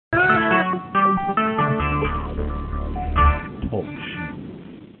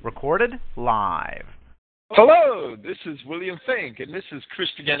Recorded live. Hello, this is William Fink, and this is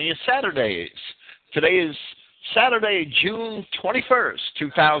Christogenea Saturdays. Today is Saturday, June 21st,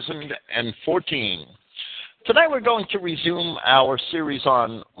 2014. Tonight we're going to resume our series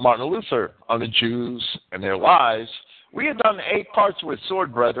on Martin Luther, on the Jews and their lives. We have done 8 parts with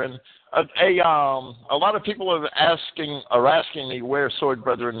Sword Brethren. A lot of people are asking me where Sword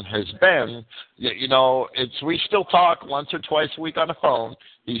Brethren has been. You know, we still talk once or twice a week on the phone.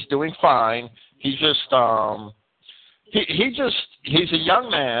 He's doing fine. He's just he's a young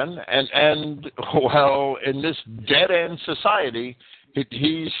man, and well, in this dead end society,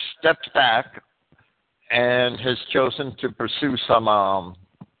 he's stepped back and has chosen to pursue some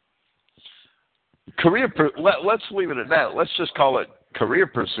career. Let's leave it at that. Let's just call it career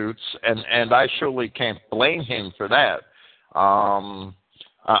pursuits, and I surely can't blame him for that.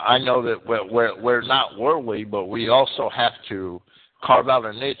 I know that we're not worldly, but we also have to carve out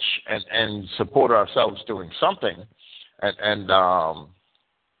a niche and support ourselves doing something.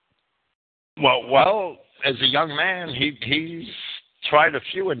 Well, as a young man, he's tried a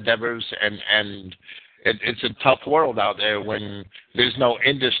few endeavors, and it's a tough world out there when there's no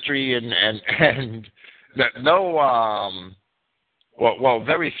industry and no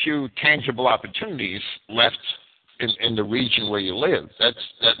very few tangible opportunities left in the region where you live.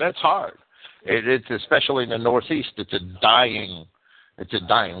 That's hard. It's especially in the Northeast. It's a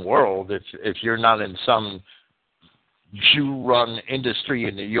dying world. If you're not in some Jew-run industry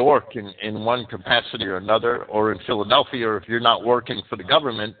in New York in one capacity or another, or in Philadelphia, or if you're not working for the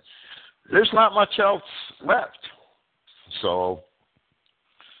government, there's not much else left. So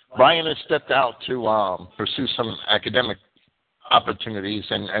Brian has stepped out to pursue some academic opportunities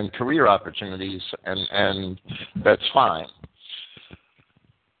and career opportunities, and that's fine.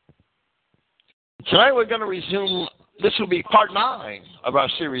 Tonight we're going to resume. This will be part 9 of our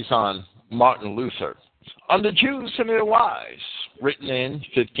series on Martin Luther, on the Jews and their lives, written in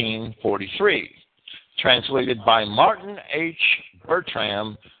 1543, translated by Martin H.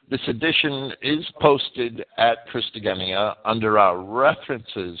 Bertram. This edition is posted at Christogenea under our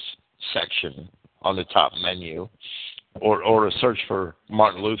references section on the top menu, or a search for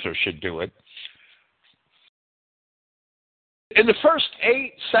Martin Luther should do it. In the first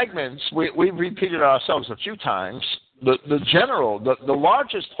 8 segments, we've repeated ourselves a few times. The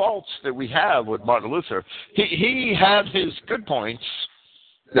largest faults that we have with Martin Luther, he had his good points,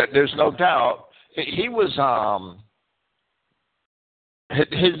 that there's no doubt. He was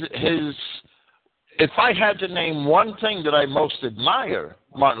if I had to name one thing that I most admire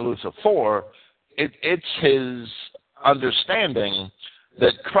Martin Luther for, it's his understanding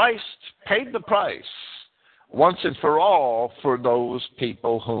that Christ paid the price once and for all for those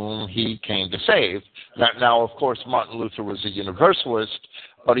people whom he came to save. Now, of course, Martin Luther was a universalist,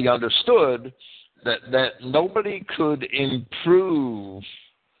 but he understood that nobody could improve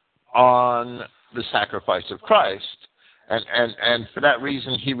on the sacrifice of Christ. And for that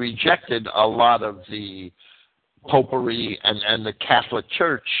reason, he rejected a lot of the popery and the Catholic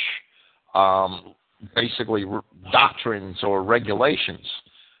Church, basically doctrines or regulations.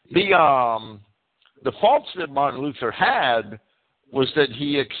 The faults that Martin Luther had was that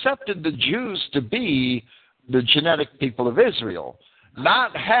he accepted the Jews to be the genetic people of Israel,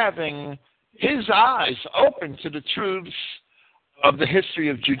 not having his eyes open to the truths of the history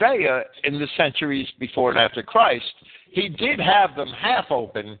of Judea in the centuries before and after Christ. He did have them half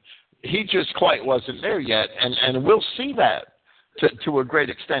open. He just quite wasn't there yet, and we'll see that to a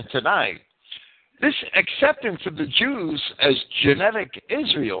great extent tonight. This acceptance of the Jews as genetic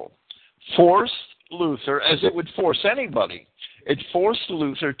Israel forced Luther, as it would force anybody, it forced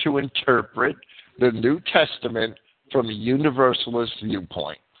Luther to interpret the New Testament from a universalist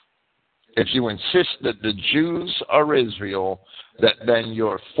viewpoint. If you insist that the Jews are Israel, then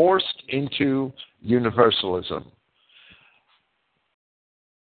you're forced into universalism.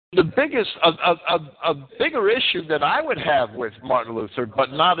 The biggest, a bigger issue that I would have with Martin Luther,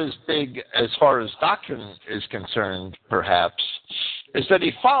 but not as big as far as doctrine is concerned, perhaps, is that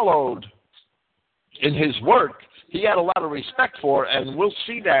he followed in his work, he had a lot of respect for, and we'll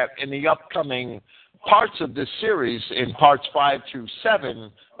see that in the upcoming parts of this series in parts 5 through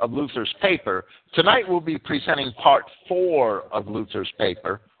 7 of Luther's paper. Tonight we'll be presenting part 4 of Luther's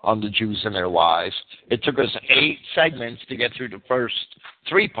paper on the Jews and their lives. It took us 8 segments to get through the first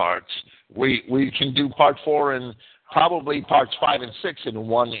 3 parts. We can do part 4 and probably parts 5 and 6 in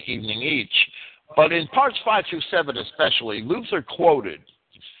one evening each. But in parts 5 through 7 especially, Luther quoted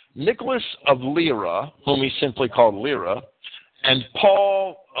Nicholas of Lyra, whom he simply called Lyra, and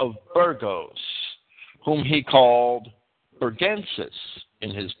Paul of Burgos, whom he called Bergensis.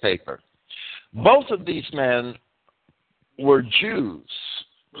 in his paper. Both of these men were Jews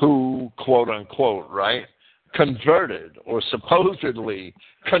who, quote unquote, right, converted or supposedly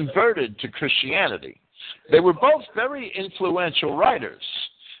converted to Christianity. They were both very influential writers.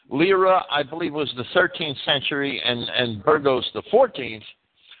 Lyra, I believe, was the 13th century and Burgos the 14th.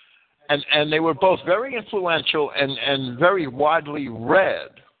 And they were both very influential and very widely read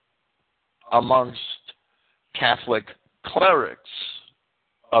amongst Catholic clerics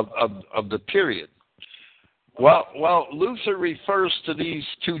of the period. Well, Luther refers to these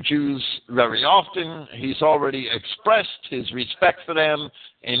two Jews very often. He's already expressed his respect for them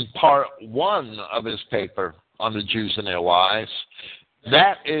in part 1 of his paper on the Jews and their lives.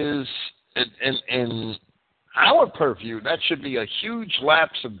 That is, in our purview, that should be a huge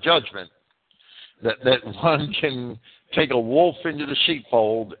lapse of judgment, that one can take a wolf into the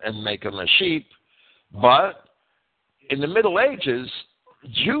sheepfold and make him a sheep. But in the Middle Ages,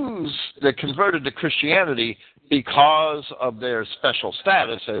 Jews that converted to Christianity because of their special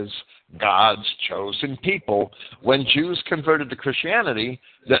status as God's chosen people, when Jews converted to Christianity,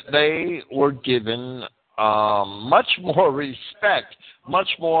 that they were given much more respect, much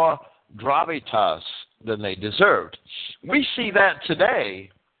more gravitas than they deserved. We see that today.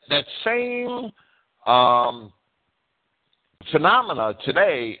 That same phenomena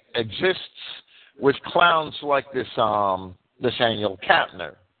today exists with clowns like this Nathaniel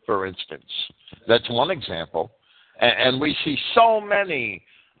Kapner, for instance. That's one example. And we see so many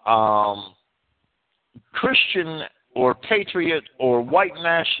Christian or patriot or white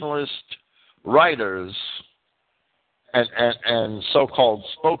nationalist writers and so-called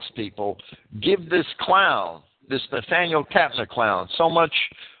spokespeople give this clown, this Nathaniel Kapner clown, so much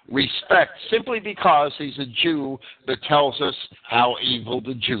respect simply because he's a Jew that tells us how evil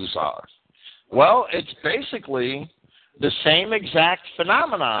the Jews are. Well, it's basically the same exact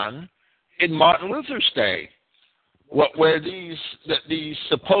phenomenon in Martin Luther's day, where these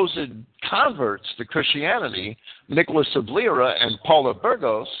supposed converts to Christianity, Nicholas of Lyra and Paul of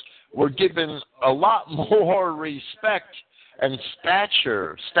Burgos, were given a lot more respect and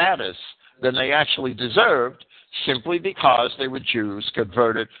status than they actually deserved, simply because they were Jews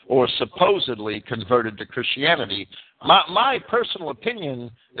converted or supposedly converted to Christianity. My personal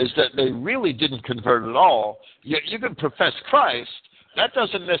opinion is that they really didn't convert at all. You can profess Christ. That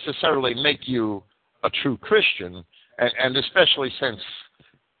doesn't necessarily make you a true Christian, and especially since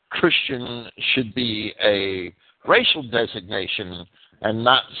Christian should be a racial designation and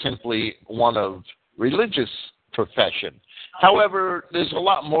not simply one of religious profession. However, there's a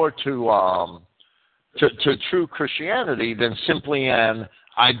lot more to true Christianity than simply an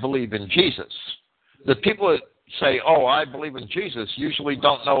I believe in Jesus. The people that say, oh, I believe in Jesus, usually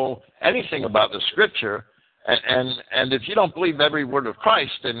don't know anything about the Scripture. And if you don't believe every word of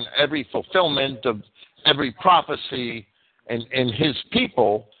Christ and every fulfillment of every prophecy in his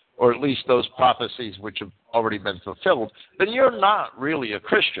people, or at least those prophecies which have already been fulfilled, then you're not really a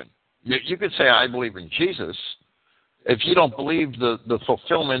Christian. You could say, I believe in Jesus. If you don't believe the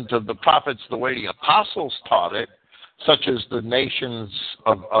fulfillment of the prophets the way the apostles taught it, such as the nations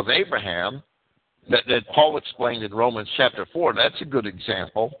of Abraham, that Paul explained in Romans chapter 4, that's a good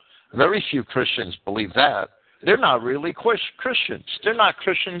example. Very few Christians believe that. They're not really Christians. They're not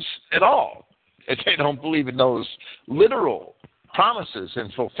Christians at all if they don't believe in those literal promises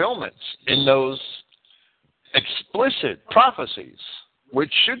and fulfillments in those explicit prophecies,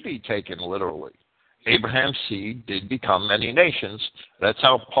 which should be taken literally. Abraham's seed did become many nations. That's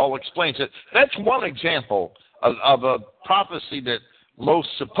how Paul explains it. That's one example of a prophecy that most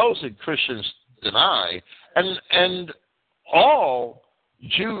supposed Christians deny. And all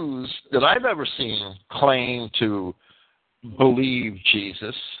Jews that I've ever seen claim to believe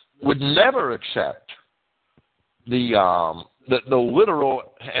Jesus would never accept the literal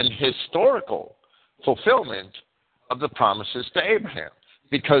and historical fulfillment of the promises to Abraham,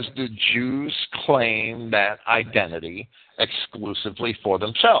 because the Jews claim that identity exclusively for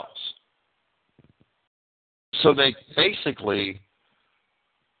themselves. So they basically,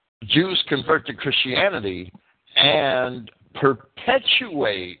 Jews convert to Christianity and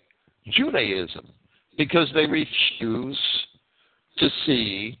perpetuate Judaism because they refuse to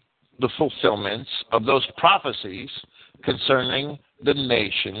see the fulfillments of those prophecies concerning the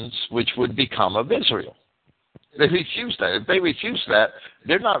nations which would become of Israel. They refuse that. If they refuse that,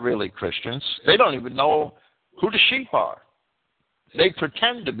 they're not really Christians. They don't even know who the sheep are. They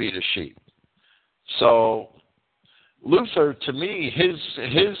pretend to be the sheep. So Luther, to me,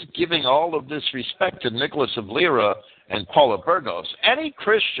 his giving all of this respect to Nicholas of Lyra and Paul of Burgos, any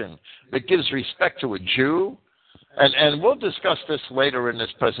Christian that gives respect to a Jew and we'll discuss this later in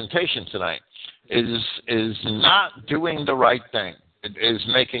this presentation tonight, is not doing the right thing. It is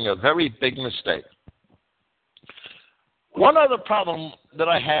making a very big mistake. One other problem that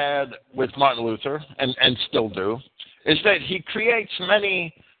I had with Martin Luther, and still do, is that he creates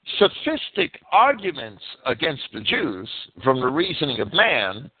many sophistic arguments against the Jews from the reasoning of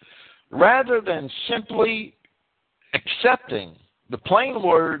man, rather than simply accepting the plain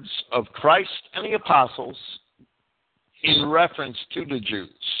words of Christ and the apostles in reference to the Jews.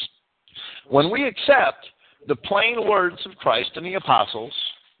 When we accept the plain words of Christ and the apostles,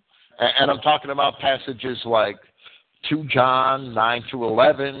 and I'm talking about passages like 2 John 9 through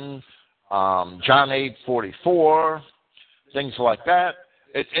 11, John 8:44, things like that.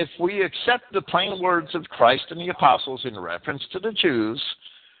 If we accept the plain words of Christ and the apostles in reference to the Jews,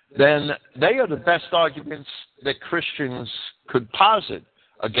 then they are the best arguments that Christians could posit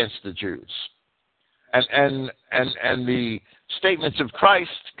against the Jews. And the statements of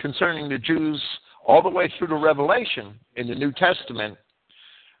Christ concerning the Jews all the way through to Revelation in the New Testament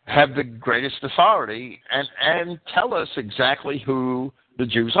have the greatest authority and tell us exactly who the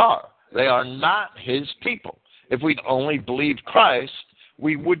Jews are. They are not his people. If we'd only believed Christ,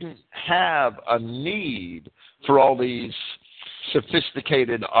 we wouldn't have a need for all these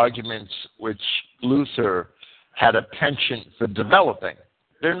sophisticated arguments which Luther had a penchant for developing.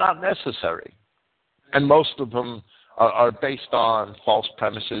 They're not necessary. And most of them are based on false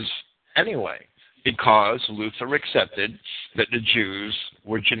premises anyway, because Luther accepted that the Jews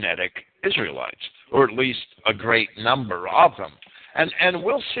were genetic Israelites, or at least a great number of them. And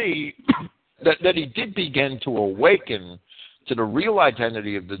we'll see that he did begin to awaken to the real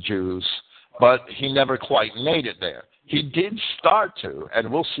identity of the Jews, but he never quite made it there. He did start to, and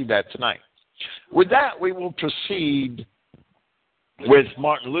we'll see that tonight. With that, we will proceed with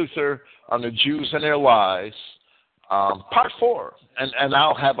Martin Luther on the Jews and their lies, part 4, and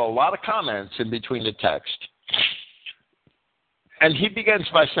I'll have a lot of comments in between the text. And he begins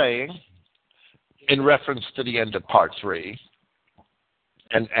by saying, in reference to the end of part 3,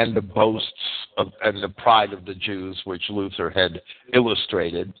 and the boasts and the pride of the Jews, which Luther had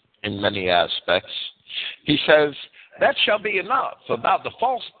illustrated in many aspects, he says, "That shall be enough about the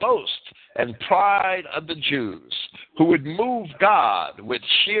false boast and pride of the Jews, who would move God with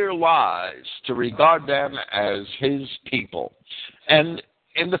sheer lies to regard them as his people." And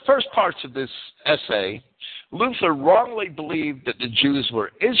in the first parts of this essay, Luther wrongly believed that the Jews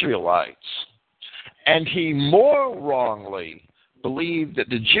were Israelites, and he more wrongly believed that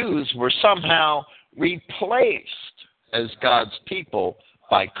the Jews were somehow replaced as God's people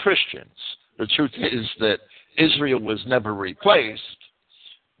by Christians. The truth is that Israel was never replaced,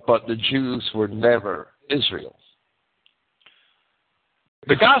 but the Jews were never Israel.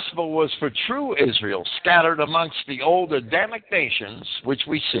 The gospel was for true Israel, scattered amongst the old Adamic nations, which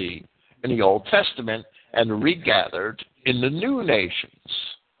we see in the Old Testament, and regathered in the new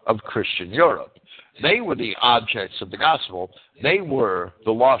nations of Christian Europe. They were the objects of the gospel. They were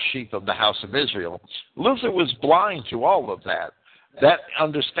the lost sheep of the house of Israel. Luther was blind to all of that. That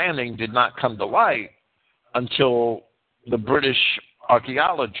understanding did not come to light until the British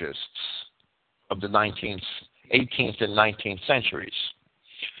archaeologists of the 18th and 19th centuries.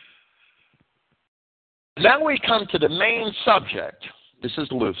 Now we come to the main subject. This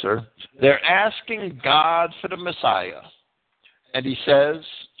is Luther. They're asking God for the Messiah. And he says,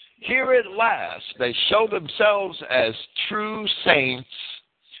 "Here at last they show themselves as true saints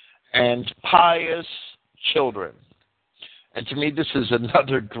and pious children." And to me, this is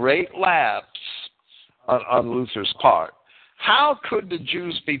another great lapse on Luther's part. How could the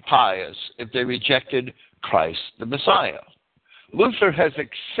Jews be pious if they rejected Christ, the Messiah? Luther has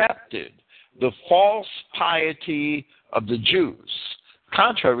accepted the false piety of the Jews,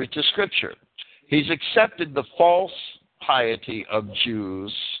 contrary to Scripture. He's accepted the false piety of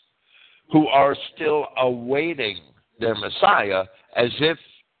Jews who are still awaiting their Messiah as if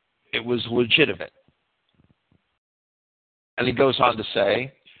it was legitimate. And he goes on to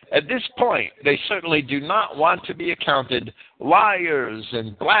say, at this point, they certainly do not want to be accounted liars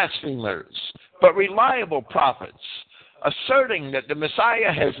and blasphemers, but reliable prophets, asserting that the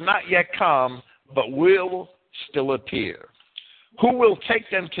Messiah has not yet come, but will still appear. Who will take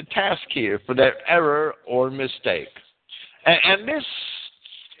them to task here for their error or mistake? And this,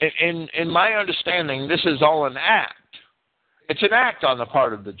 in my understanding, this is all an act. It's an act on the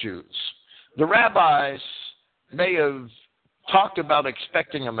part of the Jews. The rabbis may have talked about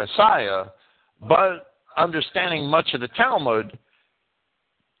expecting a Messiah, but understanding much of the Talmud,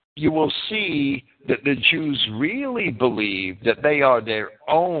 you will see that the Jews really believe that they are their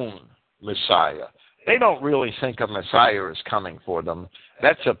own Messiah. they don't really think a Messiah is coming for them.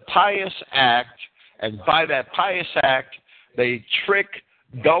 That's a pious act, and by that pious act, they trick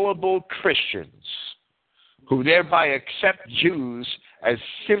gullible Christians who thereby accept Jews as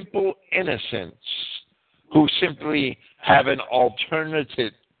simple innocents who simply have an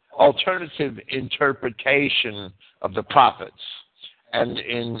alternative interpretation of the prophets. And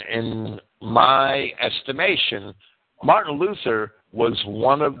in my estimation, Martin Luther was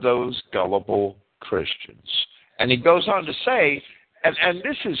one of those gullible Christians. And he goes on to say, and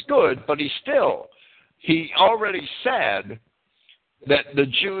this is good, but he already said that the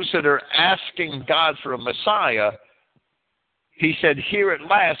Jews that are asking God for a Messiah, he said, here at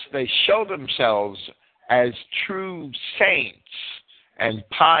last they show themselves as true saints and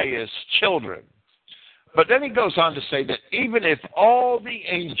pious children. But then he goes on to say that even if all the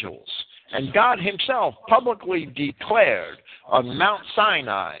angels and God himself publicly declared on Mount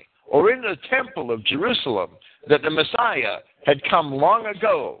Sinai or in the temple of Jerusalem that the Messiah had come long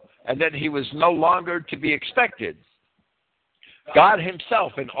ago and that he was no longer to be expected, God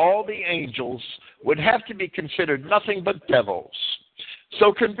himself and all the angels would have to be considered nothing but devils.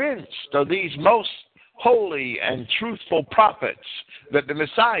 So convinced are these most holy and truthful prophets that the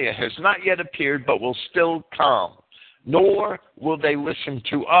Messiah has not yet appeared but will still come, nor will they listen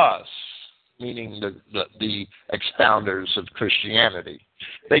to us, meaning the expounders of Christianity.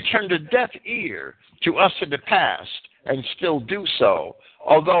 They turned a deaf ear to us in the past and still do so,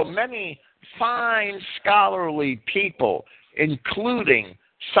 although many fine scholarly people, including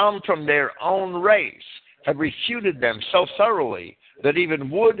some from their own race, have refuted them so thoroughly that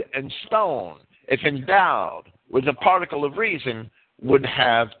even wood and stone, if endowed with a particle of reason, would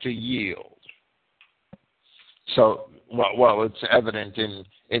have to yield. So, well, it's evident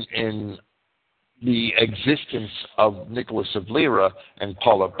in the existence of Nicholas of Lyra and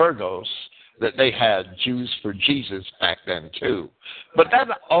Paula Burgos that they had Jews for Jesus back then too. But that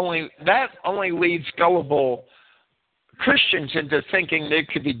only leads gullible Christians into thinking they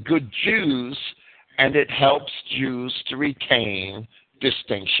could be good Jews, and it helps Jews to retain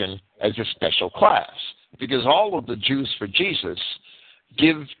distinction as a special class, because all of the Jews for Jesus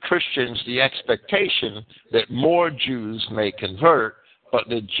give Christians the expectation that more Jews may convert, but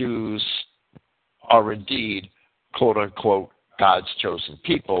the Jews are indeed, quote unquote, God's chosen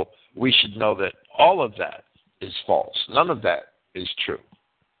people. We should know that all of that is false. None of that is true.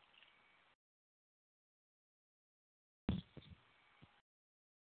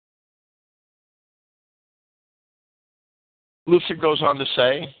 Luther goes on to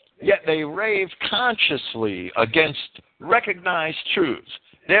say, yet they rave consciously against recognized truth.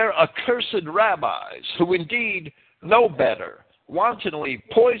 Their accursed rabbis, who indeed know better, wantonly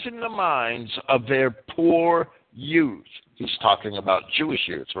poison the minds of their poor youth. He's talking about Jewish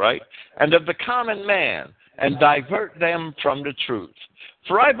youth, right? And of the common man, and divert them from the truth.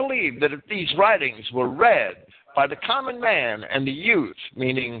 For I believe that if these writings were read by the common man and the youth,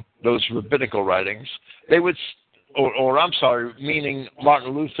 meaning those rabbinical writings, they would, meaning Martin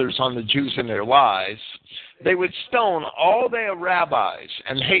Luther's on the Jews and their lies, they would stone all their rabbis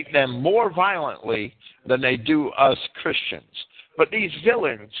and hate them more violently than they do us Christians. But these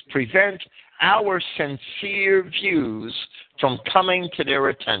villains prevent our sincere views from coming to their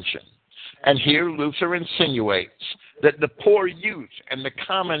attention. And here Luther insinuates that the poor youth and the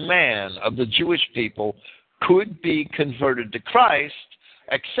common man of the Jewish people could be converted to Christ,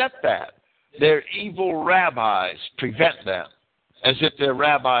 except that their evil rabbis prevent them, as if their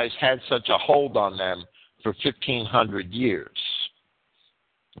rabbis had such a hold on them for 1,500 years.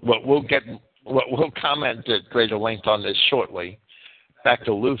 We'll comment at greater length on this shortly. Back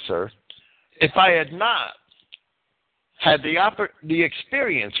to Luther. If I had not had the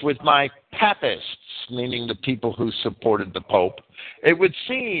experience with my papists, meaning the people who supported the Pope, it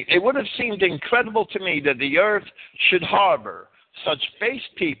would have seemed incredible to me that the earth should harbor such base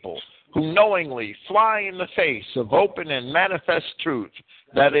people who knowingly fly in the face of open and manifest truth,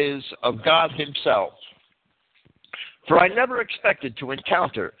 that is, of God himself. For I never expected to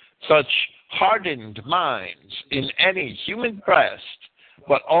encounter such hardened minds in any human breast,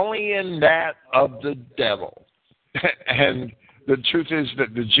 but only in that of the devil. And the truth is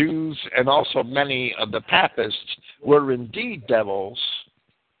that the Jews and also many of the papists were indeed devils,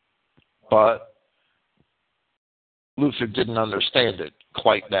 but Luther didn't understand it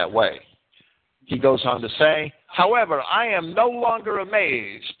quite that way. He goes on to say, however, I am no longer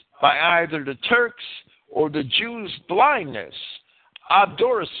amazed by either the Turks or the Jews' blindness,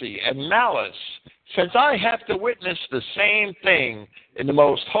 obduracy, and malice, since I have to witness the same thing in the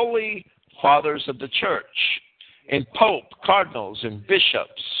most holy fathers of the church, in Pope, cardinals, and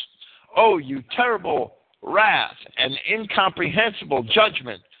bishops. Oh, you terrible wrath and incomprehensible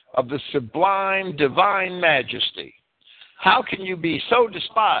judgment of the sublime divine majesty! How can you be so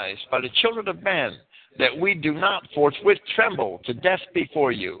despised by the children of men that we do not forthwith tremble to death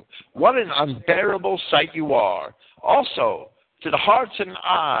before you? What an unbearable sight you are! Also, to the hearts and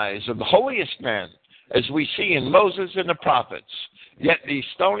eyes of the holiest men, as we see in Moses and the prophets, yet these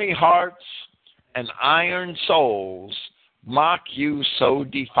stony hearts and iron souls mock you so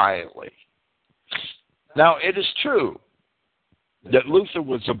defiantly. Now, it is true that Luther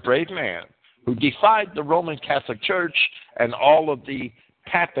was a brave man who defied the Roman Catholic Church and all of the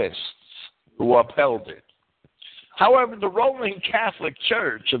papists who upheld it. However, the Roman Catholic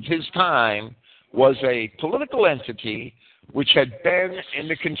Church of his time was a political entity which had been in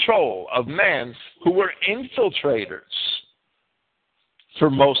the control of men who were infiltrators for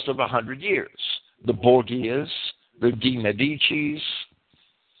most of 100 years. The Borgias, the de Medicis,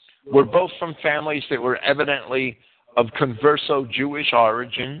 were both from families that were evidently of converso Jewish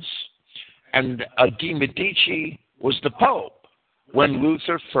origins, and de Medici was the Pope when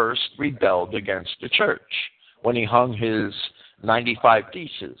Luther first rebelled against the church, when he hung his 95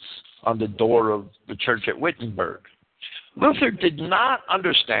 Theses on the door of the church at Wittenberg. Luther did not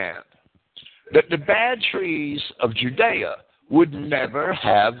understand that the bad trees of Judea would never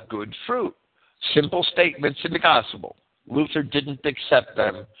have good fruit. Simple statements in the gospel. Luther didn't accept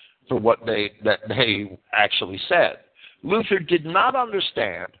them for what they actually said. Luther did not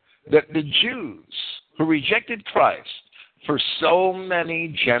understand that the Jews who rejected Christ for so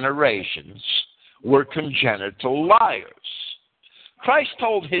many generations were congenital liars. Christ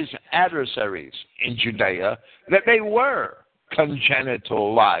told his adversaries in Judea that they were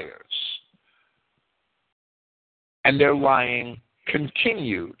congenital liars. And their lying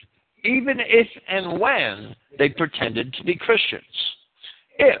continued, even if and when they pretended to be Christians.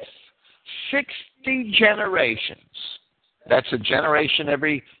 If 60 generations, that's a generation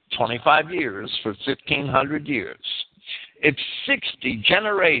every 25 years for 1,500 years, if 60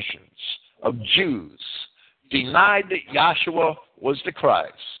 generations of Jews denied that Yahshua was the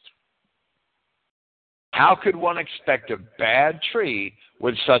Christ, how could one expect a bad tree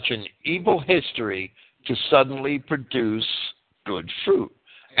with such an evil history to suddenly produce good fruit?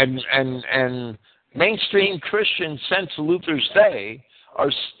 And mainstream Christians since Luther's day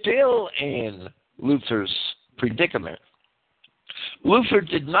are still in Luther's predicament. Luther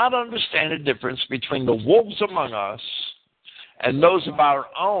did not understand the difference between the wolves among us and those of our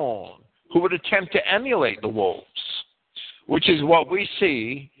own who would attempt to emulate the wolves, which is what we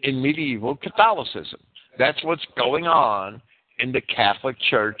see in medieval Catholicism. That's what's going on in the Catholic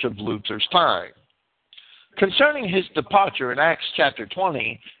Church of Luther's time. Concerning his departure in Acts chapter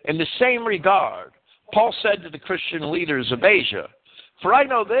 20, in the same regard, Paul said to the Christian leaders of Asia, "For I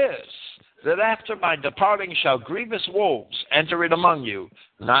know this, that after my departing shall grievous wolves enter in among you,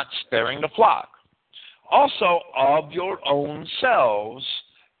 not sparing the flock. Also of your own selves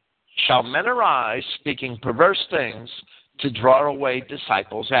shall men arise, speaking perverse things, to draw away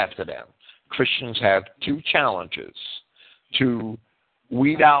disciples after them." Christians have two challenges: to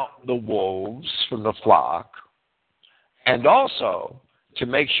weed out the wolves from the flock, and also to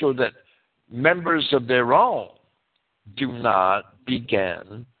make sure that members of their own do not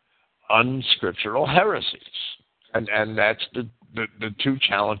begin unscriptural heresies. And that's the two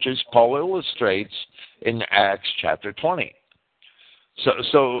challenges Paul illustrates in Acts chapter 20.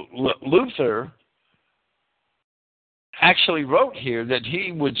 So Luther actually wrote here that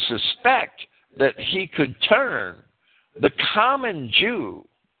he would suspect that he could turn the common Jew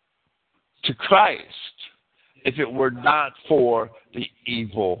to Christ if it were not for the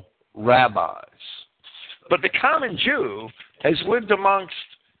evil rabbis. But the common Jew has lived amongst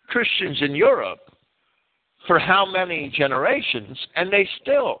Christians in Europe for how many generations, and they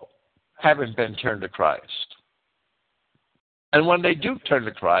still haven't been turned to Christ. And when they do turn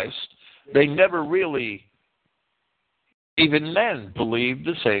to Christ, they never really, even then, believed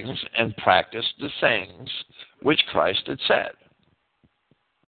the things and practiced the things which Christ had said.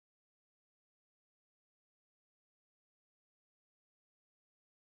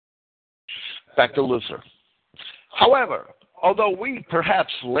 Back to Luther. However, although we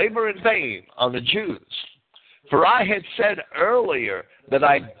perhaps labor in vain on the Jews, for I had said earlier that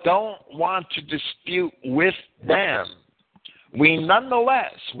I don't want to dispute with them, we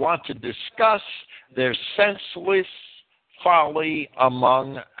nonetheless want to discuss their senseless folly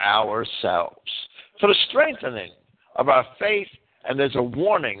among ourselves, for the strengthening of our faith and as a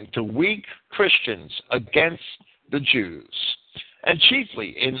warning to weak Christians against the Jews, and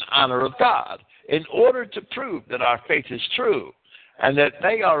chiefly in honor of God, in order to prove that our faith is true, and that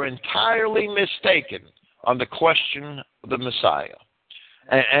they are entirely mistaken on the question of the Messiah.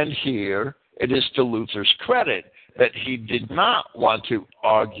 And here it is to Luther's credit that he did not want to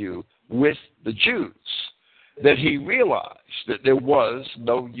argue with the Jews, that he realized that there was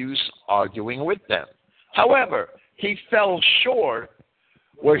no use arguing with them. However, he fell short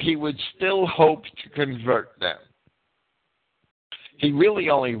where he would still hope to convert them. He really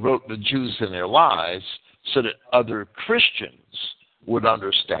only wrote the Jews in their lives so that other Christians would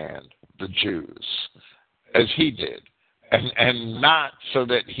understand the Jews as he did, and not so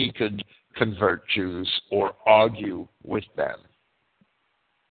that he could convert Jews or argue with them.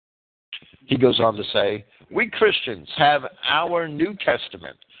 He goes on to say, we Christians have our New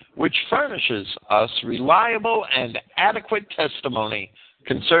Testament, which furnishes us reliable and adequate testimony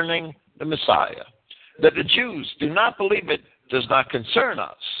concerning the Messiah. That the Jews do not believe it does not concern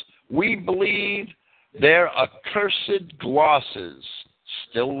us. We believe their accursed glosses,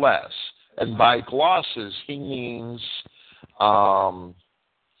 still less. And by glosses, he means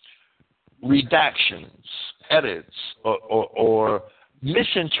redactions, edits, or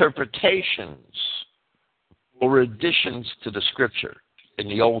misinterpretations or additions to the Scripture in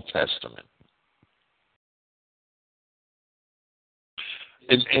the Old Testament.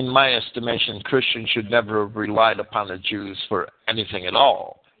 In my estimation, Christians should never have relied upon the Jews for anything at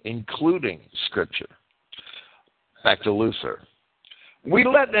all, including Scripture. Back to Luther. We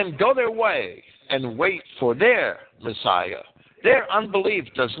let them go their way and wait for their Messiah. Their unbelief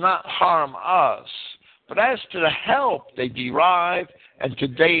does not harm us, but as to the help they derive and to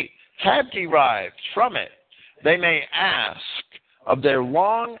date have derived from it, they may ask of their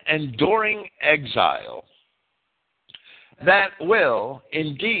long enduring exile. That will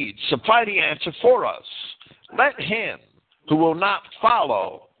indeed supply the answer for us. Let him who will not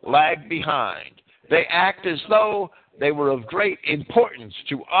follow lag behind. They act as though they were of great importance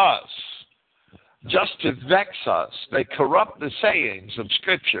to us. Just to vex us, they corrupt the sayings of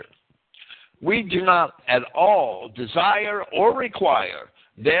Scripture. We do not at all desire or require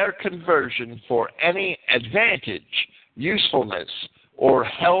their conversion for any advantage, usefulness, or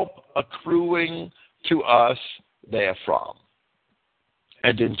help accruing to us therefrom.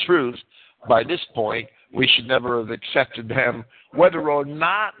 And in truth, by this point, we should never have accepted them, whether or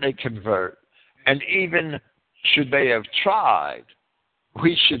not they convert, and even should they have tried,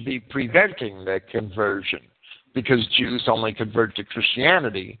 we should be preventing their conversion, because Jews only convert to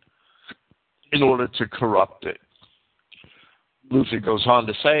Christianity in order to corrupt it. Luther goes on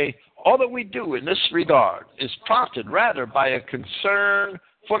to say, all that we do in this regard is prompted rather by a concern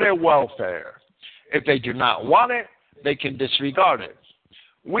for their welfare. If they do not want it, they can disregard it.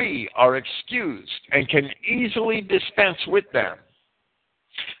 We are excused and can easily dispense with them,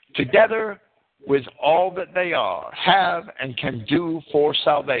 together with all that they are, have, and can do for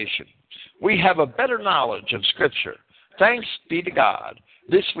salvation. We have a better knowledge of Scripture. Thanks be to God.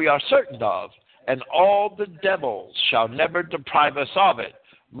 This we are certain of, and all the devils shall never deprive us of it,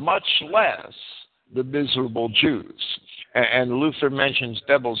 much less the miserable Jews. And Luther mentions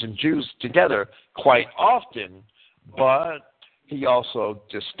devils and Jews together quite often, but he also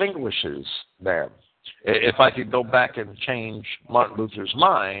distinguishes them. If I could go back and change Martin Luther's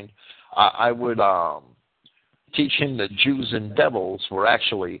mind, I would teach him that Jews and devils were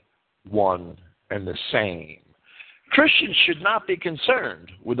actually one and the same. Christians should not be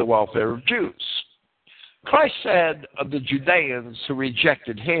concerned with the welfare of Jews. Christ said of the Judeans who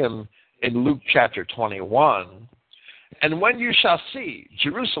rejected him in Luke chapter 21, and when you shall see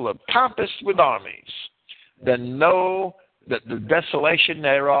Jerusalem compassed with armies, then know that the desolation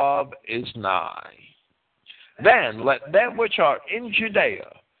thereof is nigh. Then let them which are in Judea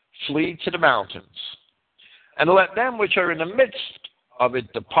flee to the mountains, and let them which are in the midst of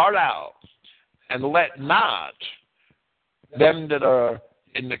it depart out, and let not them that are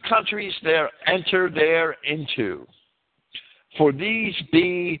in the countries there enter thereinto. For these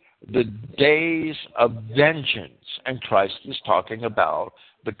be the days of vengeance. And Christ is talking about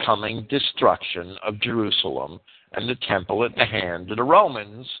the coming destruction of Jerusalem and the temple at the hand of the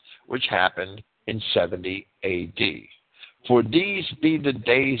Romans, which happened in 70 A.D. For these be the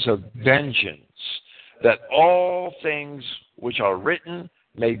days of vengeance, that all things which are written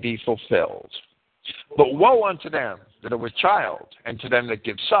may be fulfilled. But woe unto them that are with child, and to them that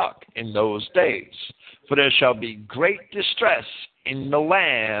give suck in those days. For there shall be great distress in the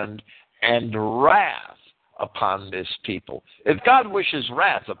land, and wrath upon this people. If God wishes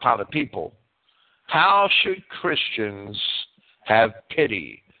wrath upon a people, how should Christians have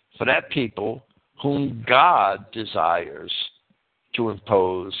pity for that people whom God desires to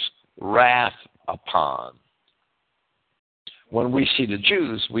impose wrath upon? when we see the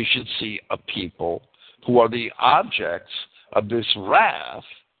Jews, we should see a people who are the objects of this wrath,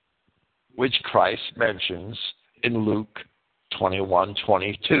 which Christ mentions in Luke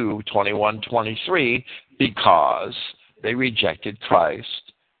 21:22, 21:23, because they rejected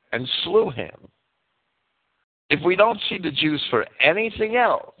Christ and slew him. If we don't see the Jews for anything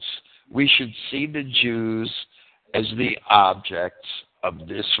else, we should see the Jews as the objects of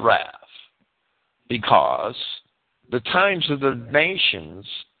this wrath, because the times of the nations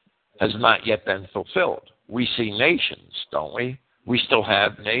has not yet been fulfilled. We see nations, don't we? We still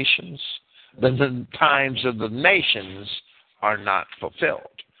have nations. Then the times of the nations are not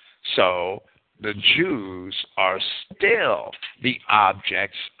fulfilled. So the Jews are still the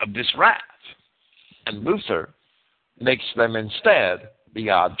objects of this wrath. And Luther makes them instead the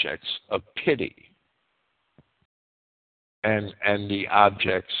objects of pity and the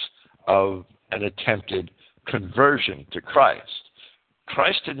objects of an attempted conversion to Christ.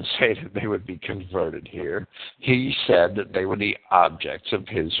 Christ didn't say that they would be converted here. He said that they were the objects of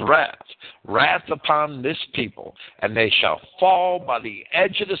his wrath. Wrath upon this people, and they shall fall by the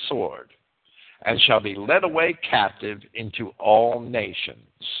edge of the sword, and shall be led away captive into all nations.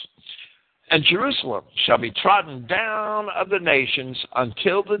 And Jerusalem shall be trodden down of the nations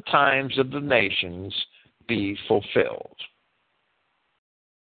until the times of the nations be fulfilled.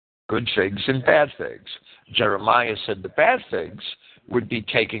 Good figs and bad figs. Jeremiah said the bad figs would be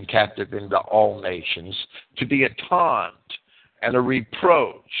taken captive into all nations to be a taunt and a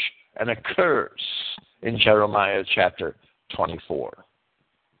reproach and a curse in Jeremiah chapter 24.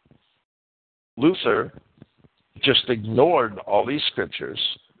 Luther just ignored all these scriptures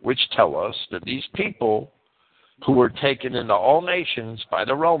which tell us that these people who were taken into all nations by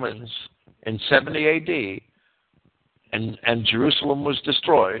the Romans in 70 A.D. and Jerusalem was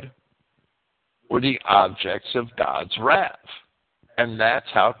destroyed were the objects of God's wrath. And that's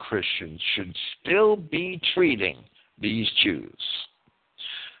how Christians should still be treating these Jews.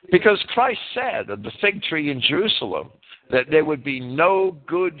 Because Christ said of the fig tree in Jerusalem that there would be no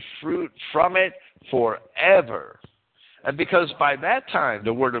good fruit from it forever. And because by that time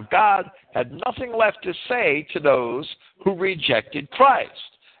the Word of God had nothing left to say to those who rejected Christ,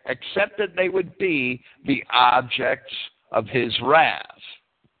 except that they would be the objects of his wrath.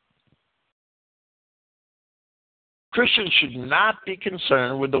 Christians should not be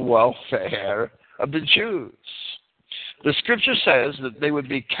concerned with the welfare of the Jews. The scripture says that they would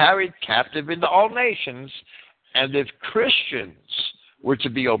be carried captive into all nations, and if Christians were to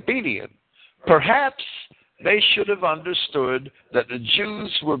be obedient, perhaps they should have understood that the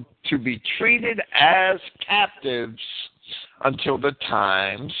Jews were to be treated as captives until the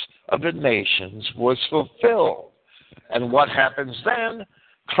times of the nations was fulfilled. And what happens then?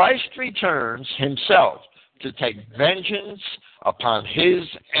 Christ returns himself to take vengeance upon his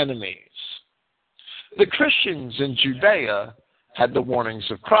enemies. The Christians in Judea had the warnings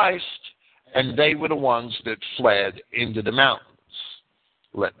of Christ, and they were the ones that fled into the mountains.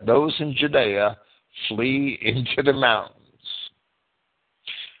 Let those in Judea flee into the mountains.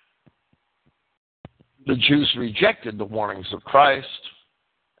 The Jews rejected the warnings of Christ.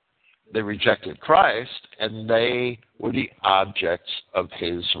 They rejected Christ, and they were the objects of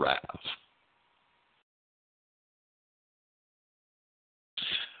his wrath.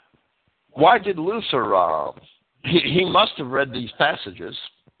 Why did Luther, he must have read these passages.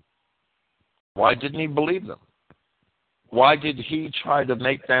 Why didn't he believe them? Why did he try to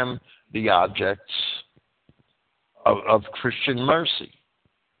make them the objects of Christian mercy?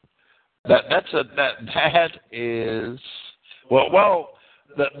 The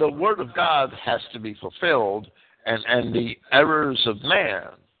Word of God has to be fulfilled, and the errors of man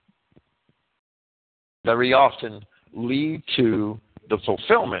very often lead to the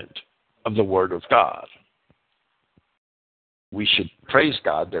fulfillment of the Word of God. We should praise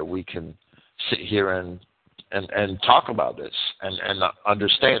God that we can sit here and talk about this and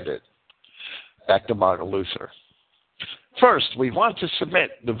understand it. Back to Martin Luther. First, we want to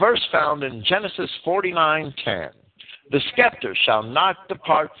submit the verse found in Genesis 49:10. The scepter shall not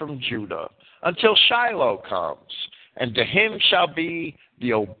depart from Judah until Shiloh comes, and to him shall be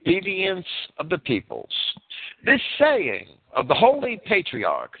the obedience of the peoples. This saying of the holy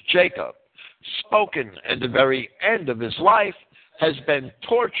patriarch Jacob, spoken at the very end of his life, has been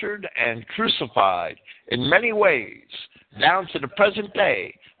tortured and crucified in many ways, down to the present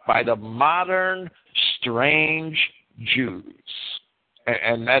day, by the modern strange Jews.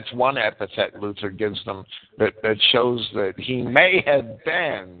 And that's one epithet Luther gives them that shows that he may have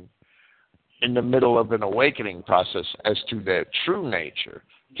been in the middle of an awakening process as to their true nature.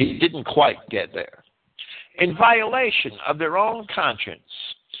 He didn't quite get there. in violation of their own conscience,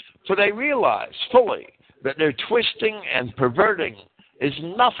 for they realize fully that their twisting and perverting is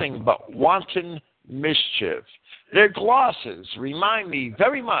nothing but wanton mischief. Their glosses remind me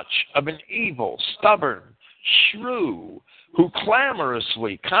very much of an evil, stubborn shrew who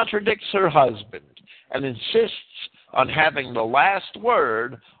clamorously contradicts her husband and insists on having the last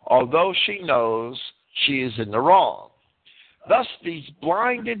word, although she knows she is in the wrong. Thus, these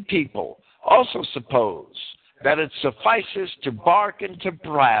blinded people also suppose that it suffices to bark and to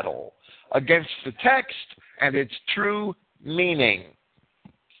prattle against the text and its true meaning.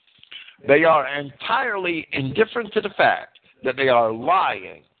 They are entirely indifferent to the fact that they are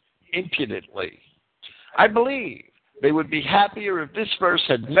lying impudently. I believe they would be happier if this verse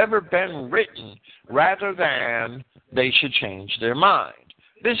had never been written rather than they should change their mind.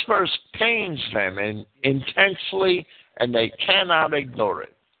 This verse pains them intensely, and they cannot ignore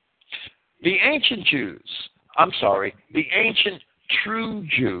it. The ancient true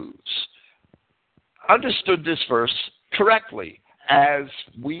Jews understood this verse correctly, as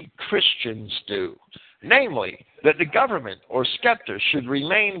we Christians do, namely, that the government or scepter should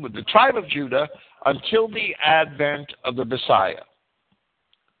remain with the tribe of Judah until the advent of the Messiah.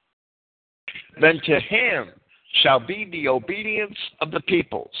 Then to him shall be the obedience of the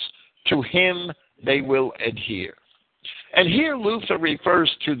peoples. To him they will adhere. And here Luther refers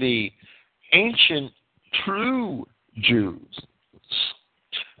to the ancient true Jews,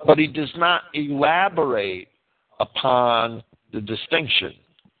 but he does not elaborate upon the distinction.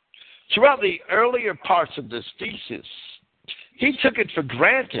 Throughout the earlier parts of this thesis, he took it for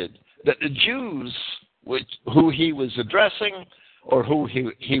granted that the Jews who he was addressing or who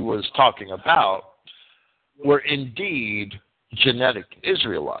he was talking about were indeed genetic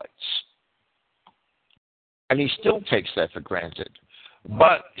Israelites. And he still takes that for granted.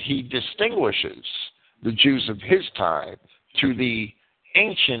 But he distinguishes the Jews of his time to the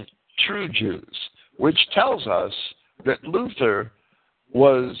ancient true Jews, which tells us that Luther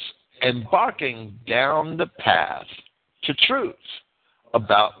was embarking down the path to truth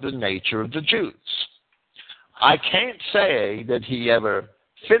about the nature of the Jews. I can't say that he ever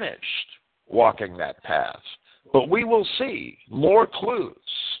finished walking that path, but we will see more clues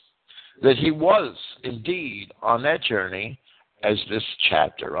that he was indeed on that journey as this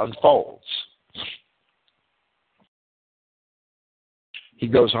chapter unfolds. He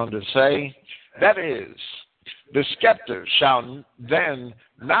goes on to say, that is, the scepter shall then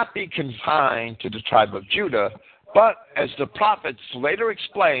not be confined to the tribe of Judah, but, as the prophets later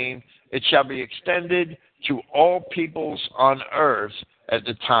explain, it shall be extended to all peoples on earth at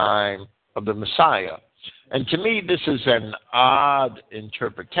the time of the Messiah. And to me, this is an odd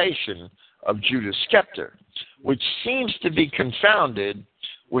interpretation of Judah's scepter, which seems to be confounded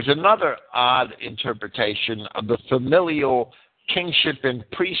with another odd interpretation of the familial kingship and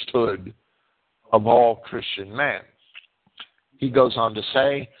priesthood of all Christian men. He goes on to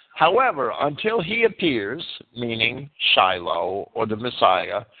say, however, until he appears, meaning Shiloh or the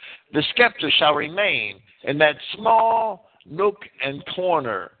Messiah, the scepter shall remain in that small nook and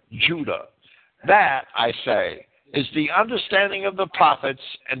corner, Judah. That, I say, is the understanding of the prophets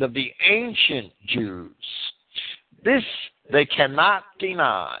and of the ancient Jews. This they cannot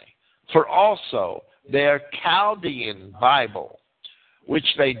deny, for also their Chaldean Bible, which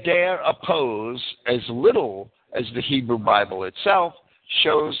they dare oppose as little as the Hebrew Bible itself,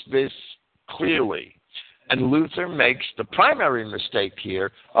 shows this clearly. And Luther makes the primary mistake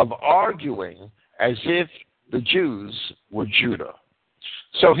here of arguing as if the Jews were Judah.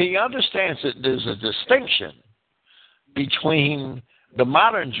 So he understands that there's a distinction between the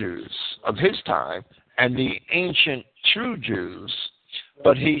modern Jews of his time and the ancient true Jews,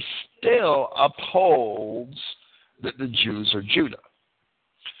 but he still upholds that the Jews are Judah.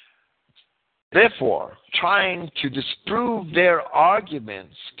 Therefore, trying to disprove their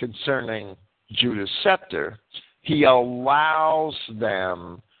arguments concerning Judah's scepter, he allows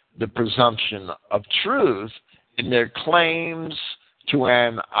them the presumption of truth in their claims to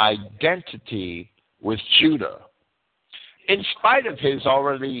an identity with Judah. In spite of his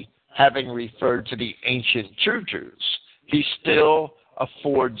already having referred to the ancient true Jews, he still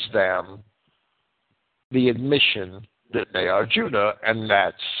affords them the admission that they are Judah, and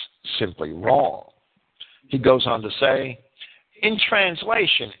that's simply wrong. He goes on to say, in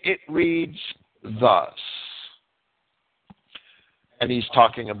translation, it reads thus. And he's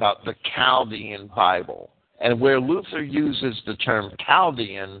talking about the Chaldean Bible. And where Luther uses the term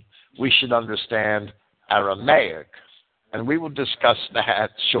Chaldean, we should understand Aramaic. And we will discuss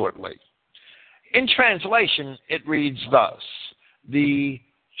that shortly. In translation, it reads thus. The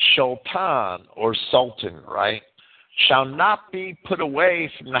Sultan or Sultan, right, shall not be put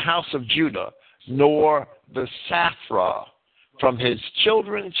away from the house of Judah, nor the Saphra from his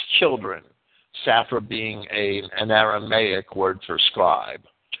children's children, Saphra being an Aramaic word for scribe,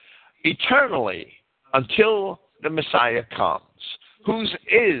 eternally until the Messiah comes, whose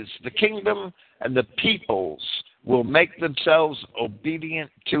is the kingdom, and the peoples will make themselves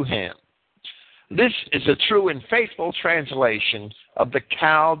obedient to him. This is a true and faithful translation of the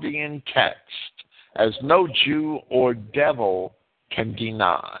Chaldean text, as no Jew or devil can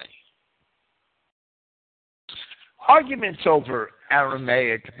deny. Arguments over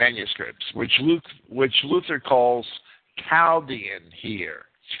Aramaic manuscripts, which Luther calls Chaldean here,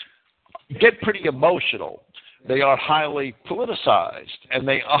 get pretty emotional. They are highly politicized, and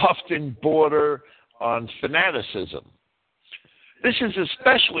they often border on fanaticism. This is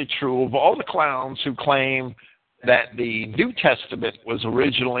especially true of all the clowns who claim that the New Testament was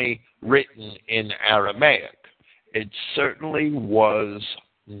originally written in Aramaic. It certainly was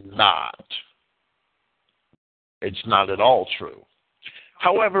not. It's not at all true.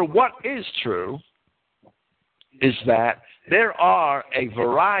 However, what is true is that there are a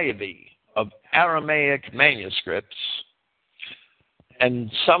variety of Aramaic manuscripts,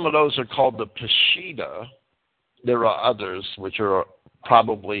 and some of those are called the Peshitta. There are others which are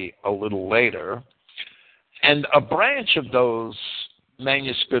probably a little later. And a branch of those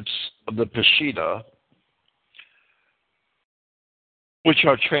manuscripts of the Peshitta, which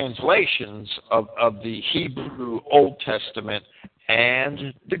are translations of the Hebrew Old Testament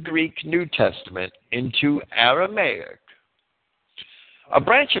and the Greek New Testament into Aramaic. A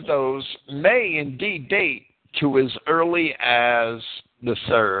branch of those may indeed date to as early as the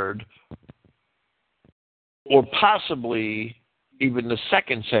 3rd or possibly even the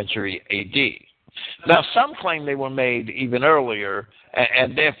 2nd century A.D. Now, some claim they were made even earlier,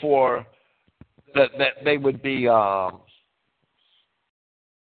 and therefore that they would be, some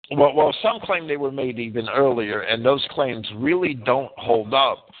claim they were made even earlier, and those claims really don't hold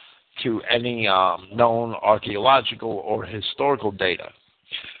up to any known archaeological or historical data.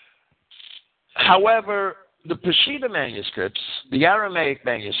 However, the Peshitta manuscripts, the Aramaic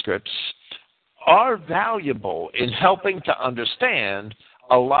manuscripts, are valuable in helping to understand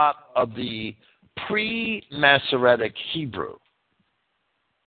a lot of the pre-Masoretic Hebrew,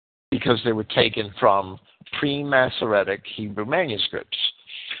 because they were taken from pre-Masoretic Hebrew manuscripts.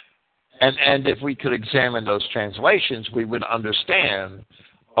 And if we could examine those translations, we would understand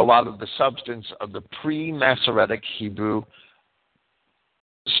a lot of the substance of the pre-Masoretic Hebrew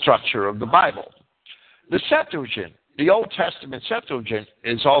structure of the Bible. The Septuagint, the Old Testament Septuagint,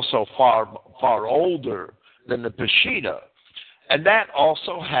 is also far older than the Peshitta, and that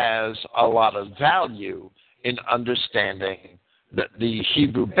also has a lot of value in understanding the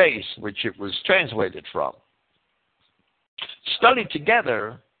Hebrew base which it was translated from. Studied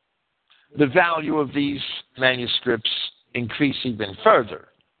together, the value of these manuscripts increase even further.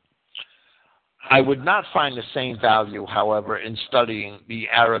 I would not find the same value, however, in studying the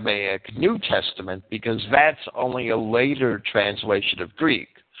Aramaic New Testament, because that's only a later translation of Greek,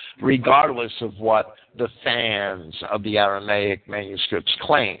 regardless of what the fans of the Aramaic manuscripts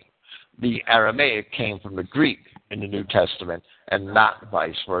claim. The Aramaic came from the Greek in the New Testament and not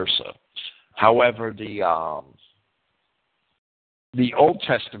vice versa. However, the Old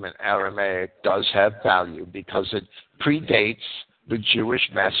Testament Aramaic does have value because it predates the Jewish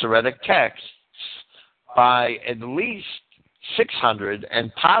Masoretic texts by at least 600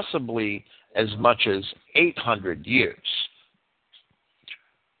 and possibly as much as 800 years.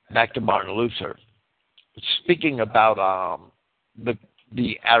 Back to Martin Luther. Speaking about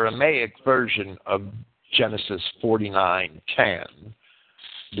the Aramaic version of Genesis 49:10,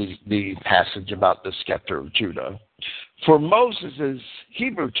 the passage about the scepter of Judah, for Moses'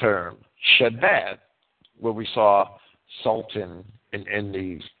 Hebrew term, Shabbat, where we saw Sultan in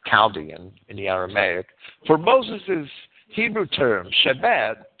the Chaldean, in the Aramaic, for Moses' Hebrew term,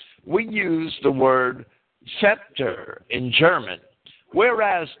 Shabbat, we use the word scepter in German,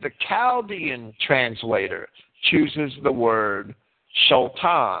 whereas the Chaldean translator chooses the word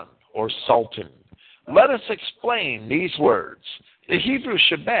Sultan or Sultan. Let us explain these words. The Hebrew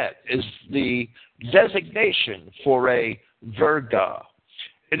Shabbat is the designation for a virga.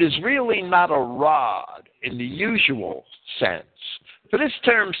 It is really not a rod in the usual sense, but this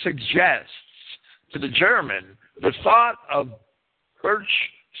term suggests to the German the thought of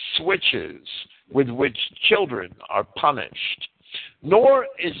birch switches with which children are punished. Nor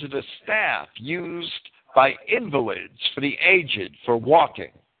is it a staff used by invalids for the aged for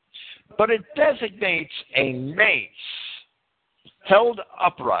walking, but it designates a mace held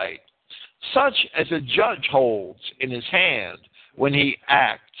upright, such as a judge holds in his hand when he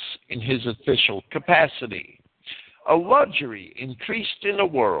acts in his official capacity. A luxury increased in the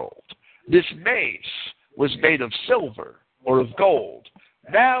world. This mace was made of silver or of gold.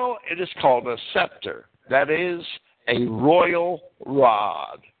 Now it is called a scepter, that is, a royal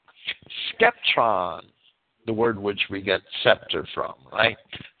rod. Skeptron, the word which we get scepter from, right?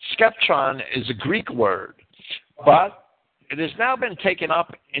 Skeptron is a Greek word, but it has now been taken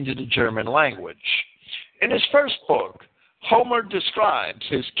up into the German language. In his first book, Homer describes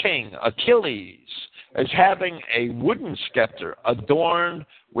his king, Achilles, as having a wooden scepter adorned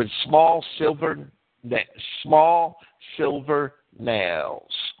with small silver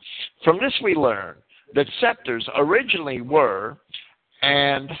nails. From this we learn that scepters originally were,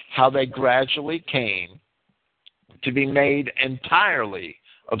 and how they gradually came to be made entirely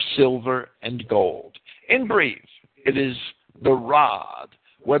of silver and gold. In brief, it is the rod,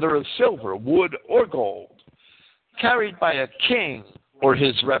 whether of silver, wood, or gold, carried by a king or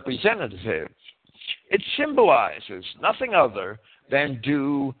his representative. It symbolizes nothing other than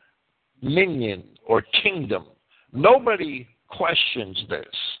dominion or kingdom. Nobody questions this.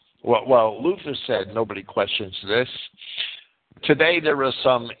 Well, Luther said nobody questions this. Today there are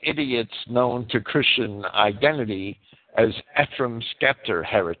some idiots known to Christian identity as Ephraim Scepter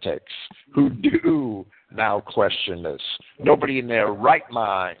heretics who do now question this. Nobody in their right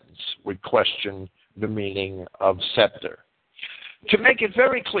minds would question the meaning of scepter. To make it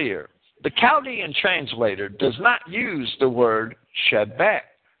very clear, the Chaldean translator does not use the word shebek,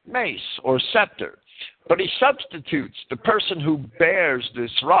 mace, or scepter, but he substitutes the person who bears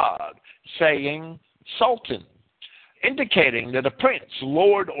this rod, saying sultan, indicating that a prince,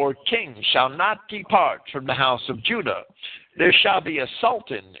 lord, or king shall not depart from the house of Judah. There shall be a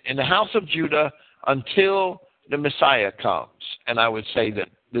sultan in the house of Judah until the Messiah comes. And I would say that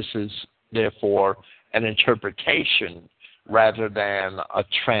this is, therefore, an interpretation rather than a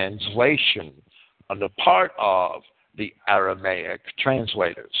translation on the part of the Aramaic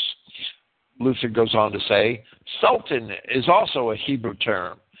translators. Luther goes on to say, sultan is also a Hebrew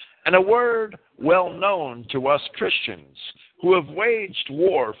term, and a word well known to us Christians who have waged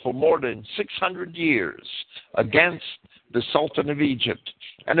war for more than 600 years against the Sultan of Egypt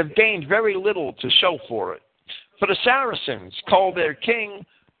and have gained very little to show for it. For the Saracens call their king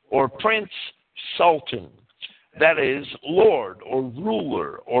or prince sultan, that is, lord or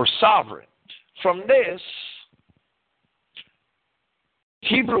ruler or sovereign. From this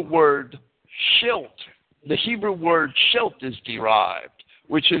Hebrew word shilt, the Hebrew word shilt is derived,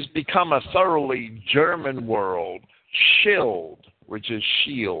 which has become a thoroughly German word, shield, which is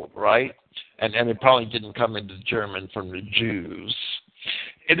shield, right? And it probably didn't come into German from the Jews.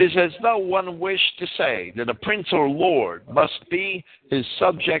 It is as though one wished to say that a prince or lord must be his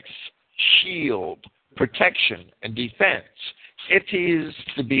subject's shield, protection, and defense if he is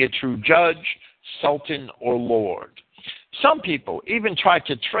to be a true judge, sultan, or lord. Some people even try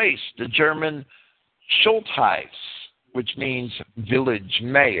to trace the German Schultheiss, which means village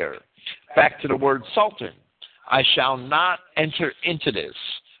mayor, back to the word sultan. I shall not enter into this.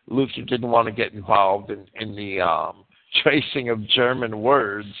 Luther didn't want to get involved in the tracing of German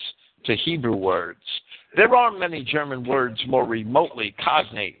words to Hebrew words. There are many German words more remotely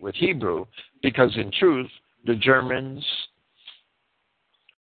cognate with Hebrew because, in truth, the Germans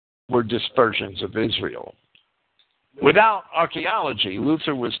were dispersions of Israel. Without archaeology,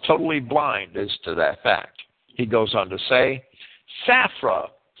 Luther was totally blind as to that fact. He goes on to say, Saphra,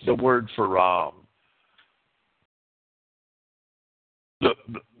 the word for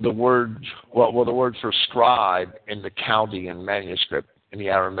the word for scribe in the Chaldean manuscript, in the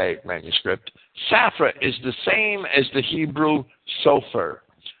Aramaic manuscript, Saphra is the same as the Hebrew sofer.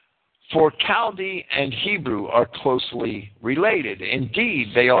 For Chaldee and Hebrew are closely related. Indeed,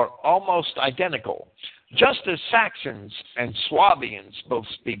 they are almost identical. Just as Saxons and Swabians both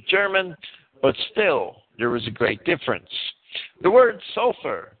speak German, but still there is a great difference. The word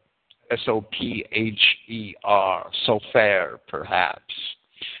sofer, S-O-P-H-E-R, sofer perhaps,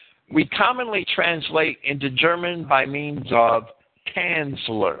 we commonly translate into German by means of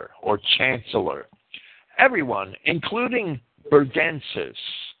chancellor or chancellor. Everyone, including Burgensis,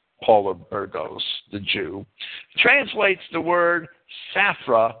 Paul of Burgos, the Jew, translates the word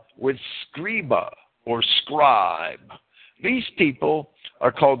saphra with scriba or scribe. These people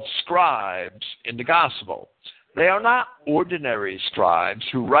are called scribes in the gospel. They are not ordinary scribes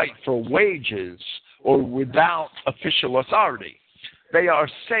who write for wages or without official authority. They are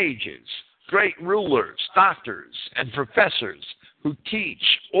sages, great rulers, doctors, and professors who teach,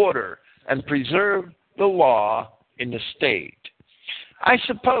 order, and preserve the law in the state. I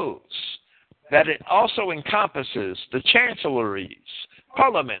suppose that it also encompasses the chancelleries,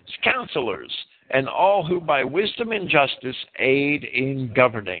 parliaments, counselors, and all who by wisdom and justice aid in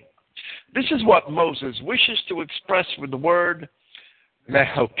governing. This is what Moses wishes to express with the word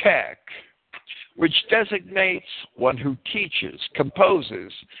mehokek, which designates one who teaches,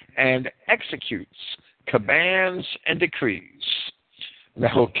 composes, and executes commands and decrees.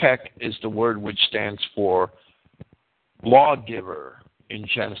 Mehokek is the word which stands for lawgiver in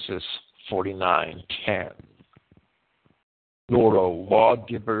Genesis 49:10. Nor a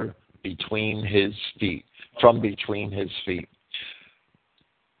lawgiver between his feet, from between his feet.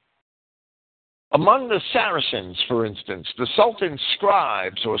 Among the Saracens, for instance, the Sultan's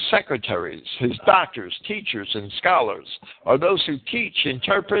scribes or secretaries, his doctors, teachers, and scholars, are those who teach,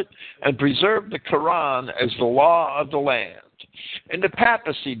 interpret, and preserve the Quran as the law of the land. In the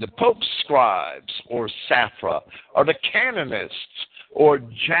papacy, the Pope's scribes, or Safra, are the canonists, or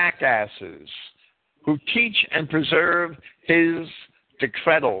jackasses, who teach and preserve his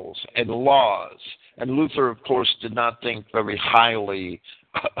decretals and laws. And Luther, of course, did not think very highly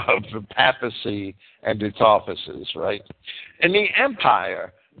of the papacy and its offices, right? In the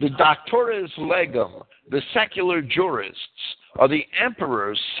empire, the doctores legum, the secular jurists, are the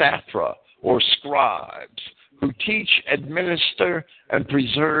emperor's safra, or scribes, who teach, administer, and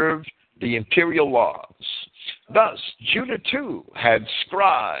preserve the imperial laws. Thus, Judah too had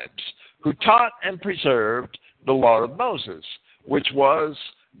scribes who taught and preserved the law of Moses, which was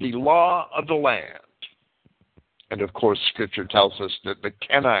the law of the land. And of course, Scripture tells us that the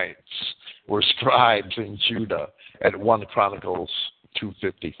Kenites were scribes in Judah at 1 Chronicles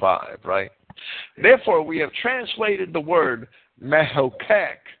 2:55, right? Therefore, we have translated the word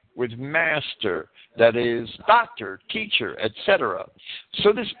mehokek with master, that is, doctor, teacher, etc.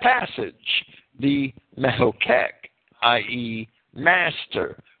 So this passage, the mehokek, i.e.,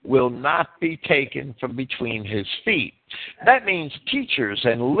 master, will not be taken from between his feet. That means teachers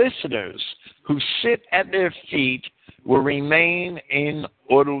and listeners who sit at their feet will remain in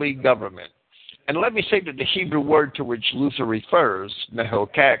orderly government. And let me say that the Hebrew word to which Luther refers,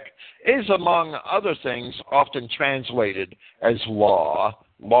 mehokek, is, among other things, often translated as law,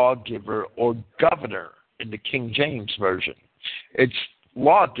 lawgiver, or governor in the King James Version. It's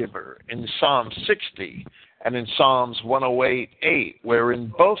lawgiver in Psalm 60 and in Psalms 108:8, where in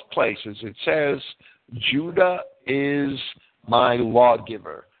both places it says, Judah is my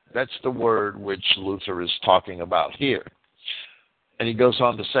lawgiver. That's the word which Luther is talking about here. And he goes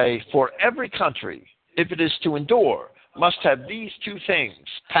on to say, for every country, if it is to endure, must have these two things,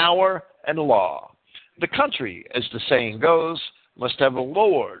 power and law. The country, as the saying goes, must have a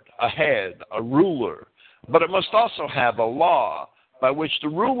lord, a head, a ruler, but it must also have a law by which the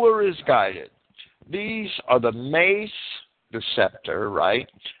ruler is guided. These are the mace, the scepter, right,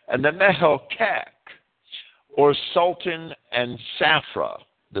 and the mehokek, or sultan, and safra,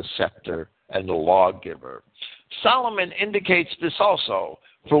 the scepter and the lawgiver. Solomon indicates this also,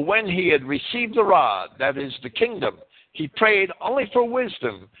 for when he had received the rod, that is, the kingdom, he prayed only for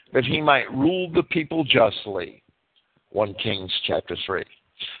wisdom, that he might rule the people justly. 1 Kings chapter 3.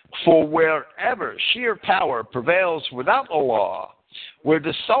 For wherever sheer power prevails without a law, where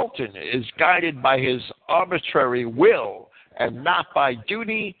the sultan is guided by his arbitrary will and not by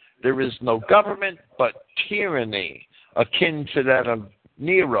duty, there is no government but tyranny, akin to that of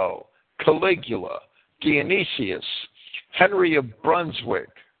Nero, Caligula, Dionysius, Henry of Brunswick,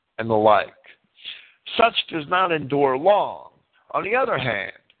 and the like. Such does not endure long. On the other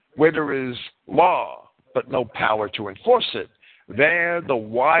hand, where there is law but no power to enforce it, there the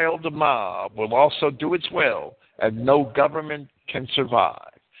wild mob will also do its will, and no government can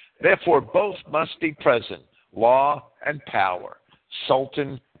survive. Therefore, both must be present, law and power,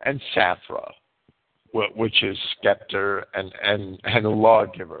 sultan and safra, which is scepter and a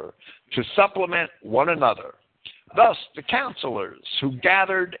lawgiver, to supplement one another. Thus, the counselors who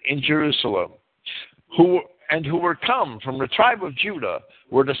gathered in Jerusalem, who were come from the tribe of Judah,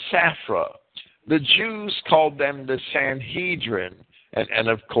 were the Safra. The Jews called them the Sanhedrin, and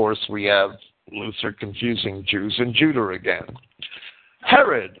of course we have Luther confusing Jews and Judah again.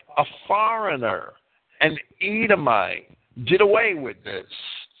 Herod, a foreigner, an Edomite, did away with this,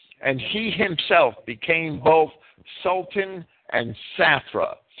 and he himself became both Sultan and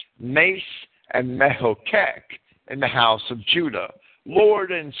Safra, mace and mehokek in the house of Judah,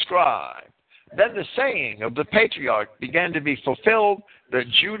 Lord and scribe. Then the saying of the patriarch began to be fulfilled that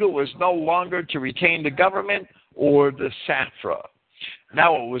Judah was no longer to retain the government or the Safra.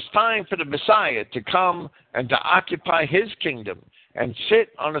 Now it was time for the Messiah to come and to occupy his kingdom and sit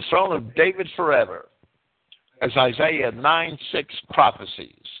on the throne of David forever. as Isaiah 9:6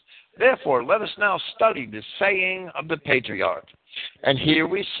 prophesies. Therefore, let us now study the saying of the patriarch. And here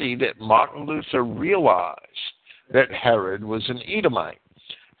we see that Martin Luther realized that Herod was an Edomite,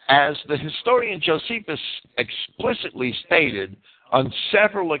 as the historian Josephus explicitly stated on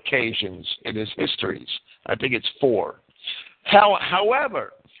several occasions in his histories. I think it's 4.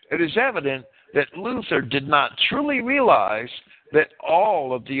 However, it is evident that Luther did not truly realize that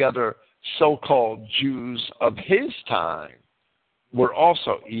all of the other so-called Jews of his time were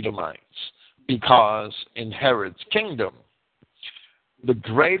also Edomites, because in Herod's kingdom, the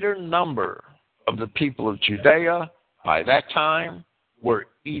greater number of the people of Judea by that time were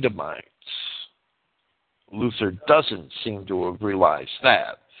Edomites. Luther doesn't seem to have realized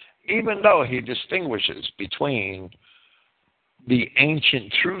that, even though he distinguishes between the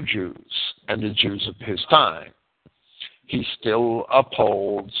ancient true Jews and the Jews of his time. He still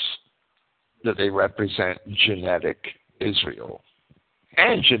upholds that they represent genetic Israel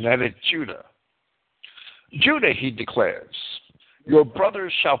and genetic Judah. Judah, he declares, your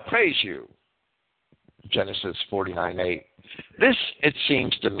brothers shall praise you. Genesis 49:8. This, it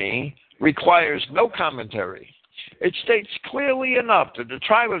seems to me, requires no commentary. It states clearly enough that the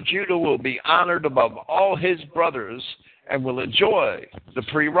tribe of Judah will be honored above all his brothers and will enjoy the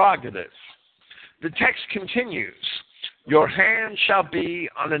prerogative. The text continues, your hand shall be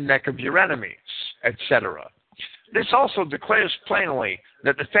on the neck of your enemies, etc. This also declares plainly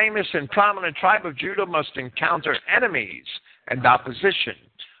that the famous and prominent tribe of Judah must encounter enemies and opposition,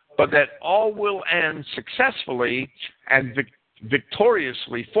 but that all will end successfully and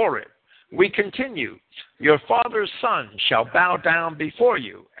victoriously for it. We continue, your father's son shall bow down before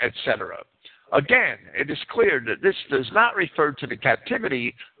you, etc. Again, it is clear that this does not refer to the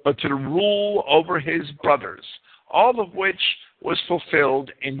captivity, but to the rule over his brothers, all of which was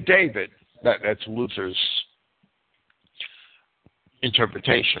fulfilled in David. That's Luther's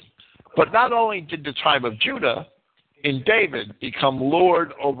interpretation. But not only did the tribe of Judah in David become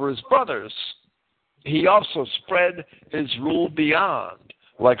lord over his brothers, he also spread his rule beyond,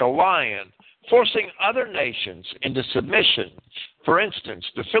 like a lion, forcing other nations into submission. For instance,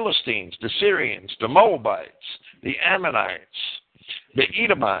 the Philistines, the Syrians, the Moabites, the Ammonites, the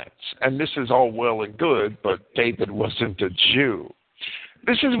Edomites, and this is all well and good, but David wasn't a Jew.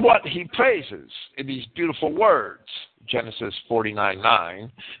 This is what he praises in these beautiful words, Genesis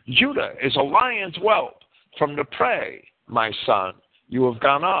 49:9. Judah is a lion's whelp. From the prey, my son, you have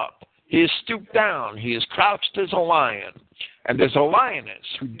gone up. He is stooped down. He is crouched as a lion. And as a lioness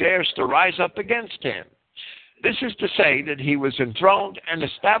who dares to rise up against him. This is to say that he was enthroned and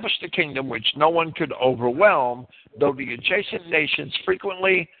established a kingdom which no one could overwhelm, though the adjacent nations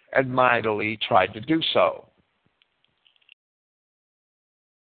frequently and mightily tried to do so.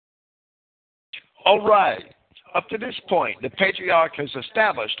 All right. Up to this point, the patriarch has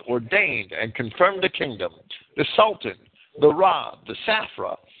established, ordained, and confirmed the kingdom, the sultan, the Rab, the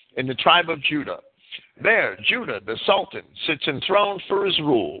Safra, in the tribe of Judah. There, Judah, the sultan, sits enthroned for his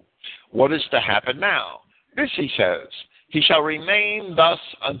rule. What is to happen now? This, he says, he shall remain thus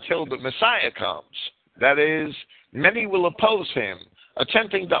until the Messiah comes. That is, many will oppose him,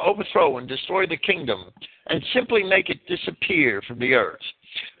 attempting to overthrow and destroy the kingdom, and simply make it disappear from the earth.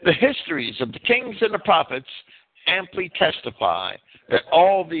 The histories of the kings and the prophets amply testify that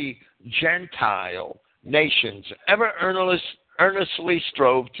all the Gentile nations ever earnestly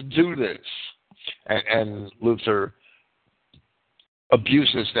strove to do this. And Luther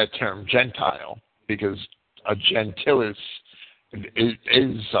abuses that term Gentile because a gentilis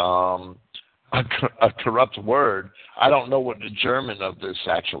is a corrupt word. I don't know what the German of this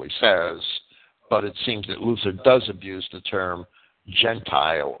actually says, but it seems that Luther does abuse the term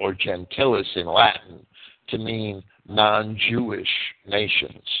Gentile or gentilis in Latin to mean non-Jewish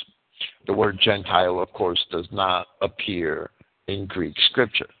nations. The word Gentile, of course, does not appear in Greek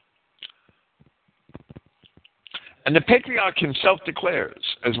scripture. And the patriarch himself declares,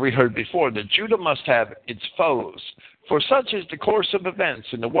 as we heard before, that Judah must have its foes. For such is the course of events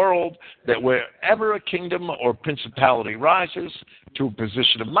in the world, that wherever a kingdom or principality rises to a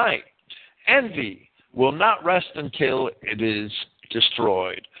position of might, envy will not rest until it is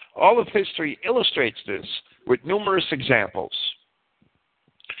destroyed. All of history illustrates this with numerous examples.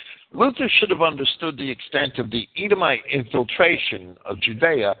 Luther should have understood the extent of the Edomite infiltration of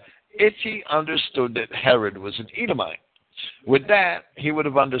Judea if he understood that Herod was an Edomite. With that, he would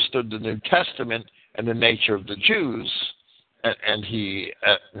have understood the New Testament and the nature of the Jews, and he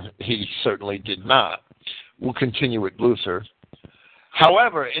certainly did not. We'll continue with Luther.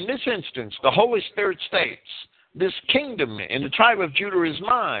 However, in this instance, the Holy Spirit states This kingdom in the tribe of Judah is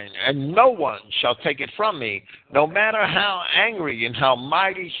mine, and no one shall take it from me, no matter how angry and how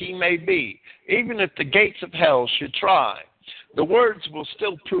mighty he may be, even if the gates of hell should try. The words will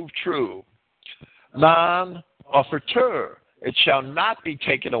still prove true. Non offertur, it shall not be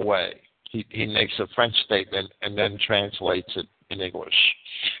taken away. He makes a French statement and then translates it in English.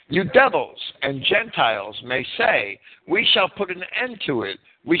 You devils and Gentiles may say, we shall put an end to it,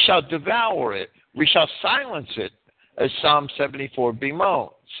 we shall devour it, we shall silence it, as Psalm 74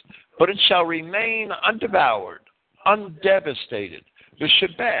 bemoans. But it shall remain undevoured, undevastated. The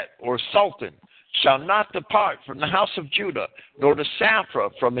Shephet, or Sultan, shall not depart from the house of Judah, nor the Sapphira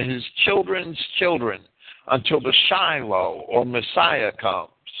from his children's children, until the Shiloh, or Messiah,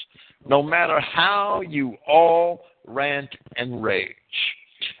 comes, no matter how you all rant and rage.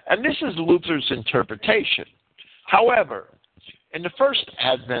 And this is Luther's interpretation. However, in the first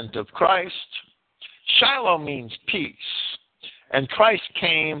advent of Christ, Shiloh means peace, and Christ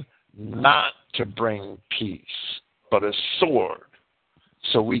came not to bring peace, but a sword.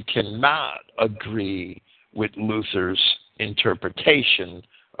 So we cannot agree with Luther's interpretation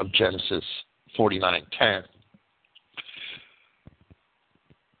of Genesis 49:10.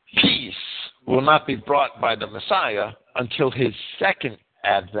 Peace will not be brought by the Messiah until his second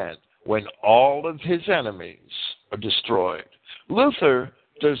advent, when all of his enemies are destroyed. Luther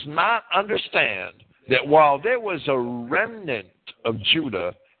does not understand that while there was a remnant of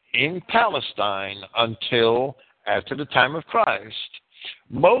Judah in Palestine until after the time of Christ,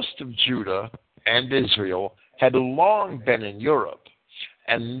 most of Judah and Israel had long been in Europe,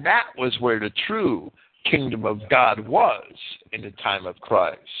 and that was where the true kingdom of God was in the time of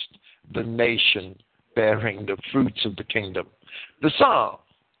Christ, the nation bearing the fruits of the kingdom. The Psalm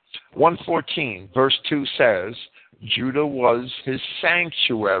 114, verse 2 says, Judah was his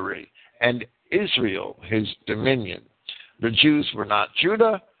sanctuary, and Israel his dominion. The Jews were not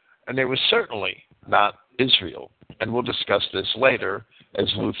Judah, and they were certainly not Israel. And we'll discuss this later as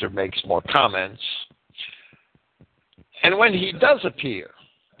Luther makes more comments. And when he does appear,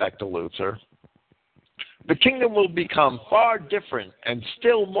 back to Luther, the kingdom will become far different and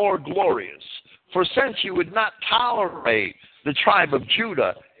still more glorious. For since you would not tolerate the tribe of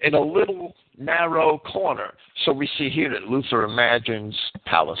Judah in a little narrow corner. So we see here that Luther imagines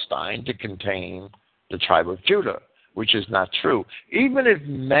Palestine to contain the tribe of Judah, which is not true. Even if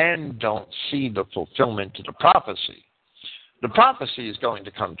men don't see the fulfillment to the prophecy is going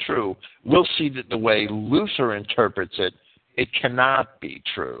to come true. We'll see that the way Luther interprets it, it cannot be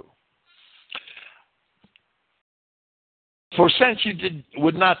true. For since you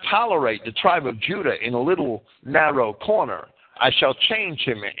would not tolerate the tribe of Judah in a little narrow corner, I shall change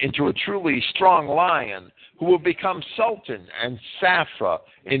him into a truly strong lion who will become sultan and Sapphira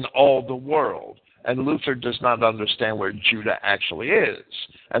in all the world. And Luther does not understand where Judah actually is,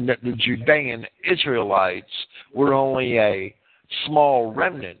 and that the Judean Israelites were only a small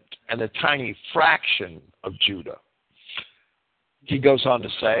remnant and a tiny fraction of Judah. He goes on to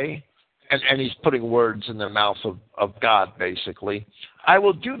say, and he's putting words in the mouth of God, basically, I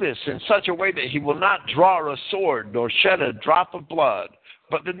will do this in such a way that he will not draw a sword nor shed a drop of blood,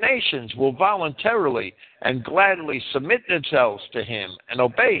 but the nations will voluntarily and gladly submit themselves to him and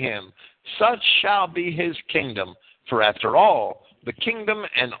obey him. Such shall be his kingdom, for after all, the kingdom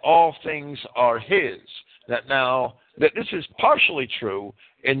and all things are his. That this is partially true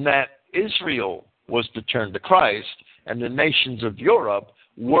in that Israel was to turn to Christ, and the nations of Europe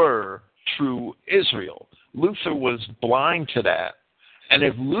were true Israel. Luther was blind to that. And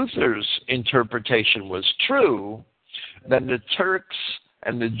if Luther's interpretation was true, then the Turks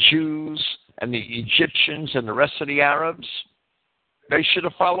and the Jews and the Egyptians and the rest of the Arabs, they should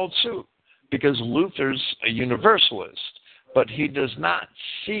have followed suit, because Luther's a universalist, but he does not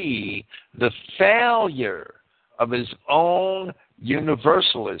see the failure of his own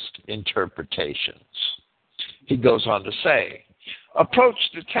universalist interpretations. He goes on to say, approach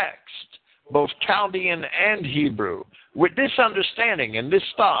the text, both Chaldean and Hebrew, with this understanding and this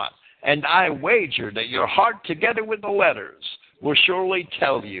thought, and I wager that your heart together with the letters will surely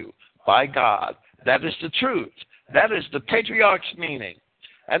tell you, by God, that is the truth. That is the patriarch's meaning.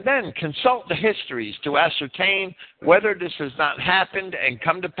 And then consult the histories to ascertain whether this has not happened and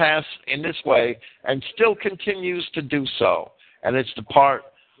come to pass in this way and still continues to do so. And it's the part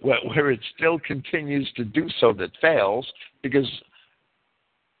where it still continues to do so that fails, because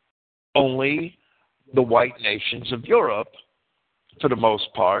only the white nations of Europe, for the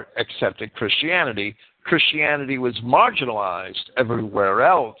most part, accepted Christianity. Christianity was marginalized everywhere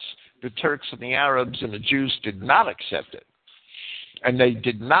else. The Turks and the Arabs and the Jews did not accept it, and they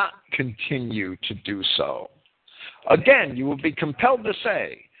did not continue to do so. Again, you will be compelled to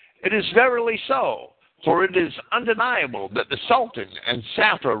say, it is verily so, for it is undeniable that the Sultan and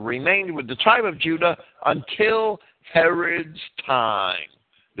Saphra remained with the tribe of Judah until Herod's time.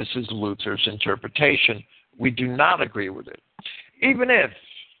 This is Luther's interpretation. We do not agree with it. Even if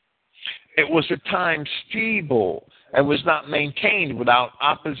it was at times feeble and was not maintained without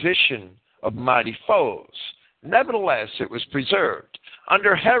opposition of mighty foes, nevertheless it was preserved.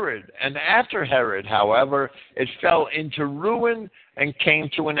 Under Herod and after Herod, however, it fell into ruin and came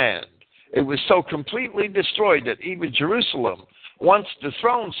to an end. It was so completely destroyed that even Jerusalem, once the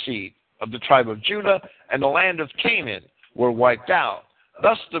throne seat of the tribe of Judah and the land of Canaan, were wiped out.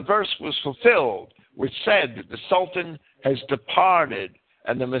 Thus the verse was fulfilled, which said that the Sultan has departed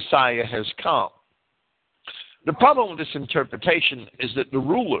and the Messiah has come. The problem with this interpretation is that the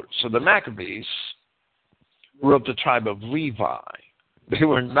rulers of the Maccabees were of the tribe of Levi. They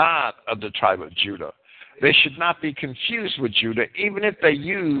were not of the tribe of Judah. They should not be confused with Judah, even if they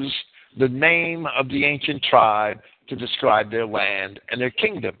use the name of the ancient tribe to describe their land and their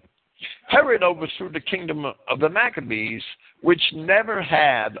kingdom. Herod overthrew the kingdom of the Maccabees, which never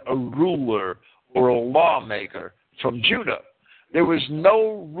had a ruler or a lawmaker from Judah. There was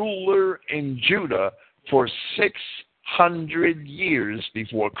no ruler in Judah for 600 years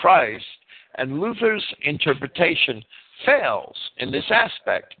before Christ, and Luther's interpretation fails in this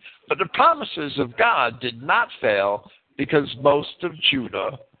aspect. But the promises of God did not fail because most of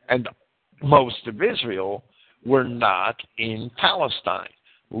Judah and most of Israel were not in Palestine.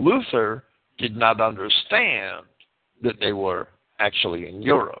 Luther did not understand that they were actually in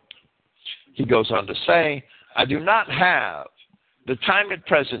Europe. He goes on to say, I do not have the time at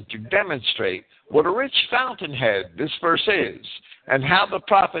present to demonstrate what a rich fountainhead this verse is, and how the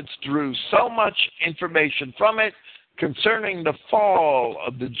prophets drew so much information from it concerning the fall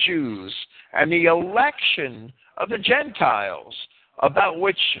of the Jews and the election of the Gentiles, about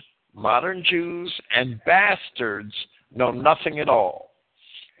which modern Jews and bastards know nothing at all.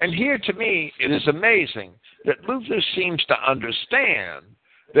 And here, to me, it is amazing that Luther seems to understand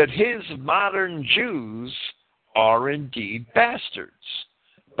that his modern Jews are indeed bastards,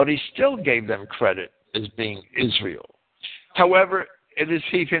 but he still gave them credit as being Israel. However, it is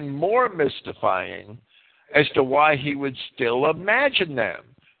even more mystifying as to why he would still imagine them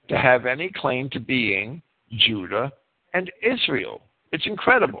to have any claim to being Judah and Israel. It's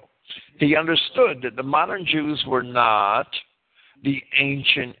incredible. He understood that the modern Jews were not the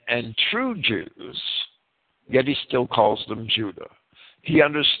ancient and true Jews, yet he still calls them Judah. He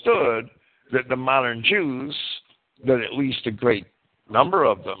understood that the modern Jews, that at least a great number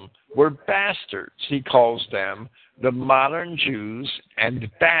of them, were bastards. He calls them the modern Jews and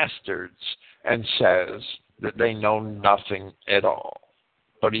bastards and says that they know nothing at all.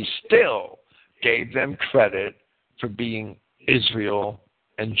 But he still gave them credit for being Israel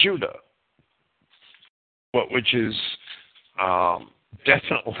and Judah, which is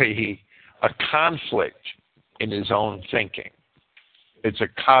definitely a conflict in his own thinking. It's a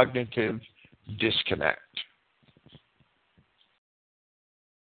cognitive disconnect.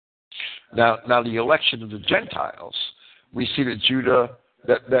 Now the election of the Gentiles, we see that Judah,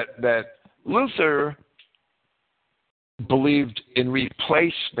 that Luther believed in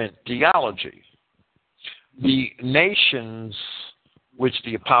replacement theology. The nations which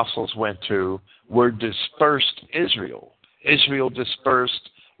the apostles went to were dispersed Israel. Israel dispersed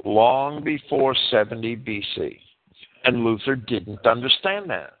long before 70 BC. And Luther didn't understand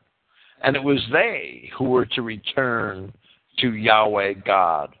that. And it was they who were to return to Yahweh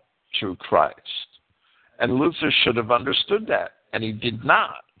God through Christ. And Luther should have understood that, and he did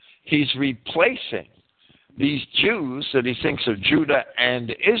not. He's replacing these Jews that he thinks are Judah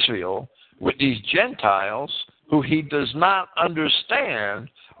and Israel with these Gentiles who he does not understand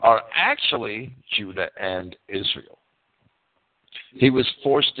are actually Judah and Israel. He was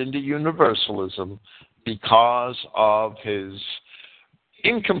forced into universalism because of his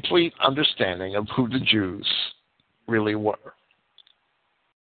incomplete understanding of who the Jews really were.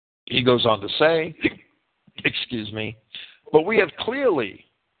 He goes on to say, but we have clearly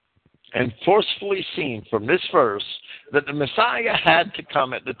and forcefully seen from this verse that the Messiah had to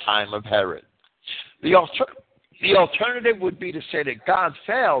come at the time of Herod. The alternative would be to say that God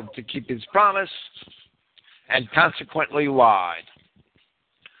failed to keep his promise and consequently lied.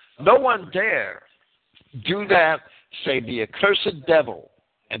 No one dare do that save the accursed devil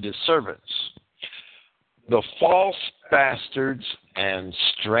and his servants, the false bastards and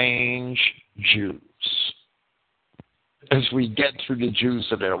strange Jews. As we get through the Jews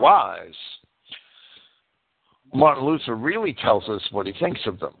and their lies, Martin Luther really tells us what he thinks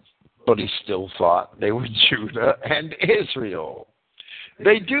of them. but he still thought they were Judah and Israel.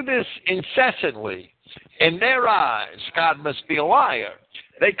 They do this incessantly. In their eyes, God must be a liar.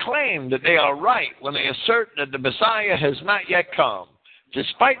 They claim that they are right when they assert that the Messiah has not yet come,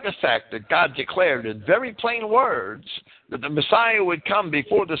 despite the fact that God declared in very plain words that the Messiah would come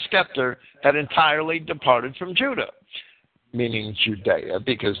before the scepter had entirely departed from Judah, meaning Judea,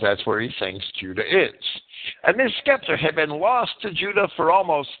 because that's where he thinks Judah is. And this scepter had been lost to Judah for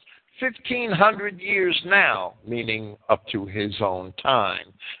almost 1,500 years now, meaning up to his own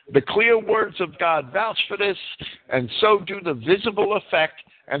time. The clear words of God vouch for this, and so do the visible effect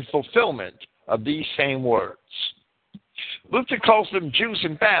and fulfillment of these same words. Luther calls them Jews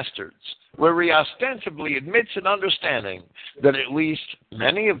and bastards, where he ostensibly admits an understanding that at least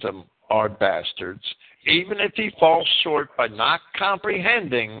many of them are bastards, even if he falls short by not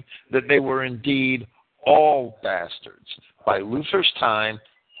comprehending that they were indeed all bastards. By Luther's time,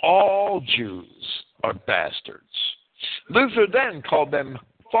 all Jews are bastards. Luther then called them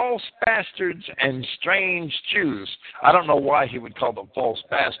false bastards and strange Jews. I don't know why he would call them false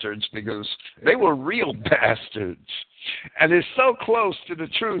bastards, because they were real bastards, and is so close to the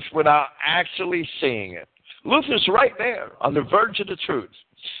truth without actually seeing it. Luther's right there on the verge of the truth,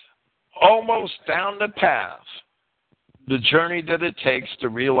 almost down the path, the journey that it takes to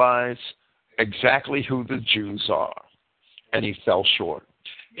realize exactly who the Jews are, and he fell short.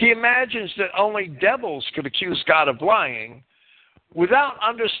 He imagines that only devils could accuse God of lying, without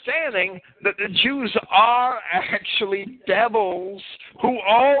understanding that the Jews are actually devils who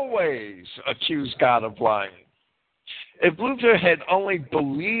always accuse God of lying. If Luther had only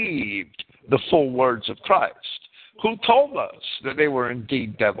believed the full words of Christ, who told us that they were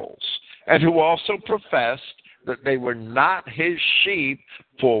indeed devils, and who also professed that they were not his sheep,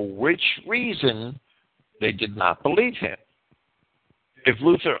 for which reason they did not believe him. If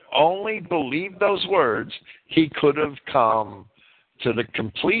Luther only believed those words, he could have come to the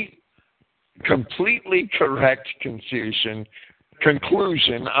completely correct conclusion,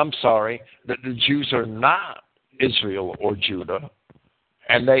 that the Jews are not Israel or Judah,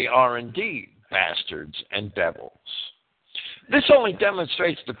 and they are indeed bastards and devils. This only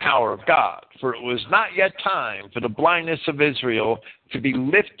demonstrates the power of God, for it was not yet time for the blindness of Israel to be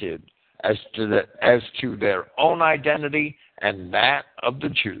lifted as to their own identity and that of the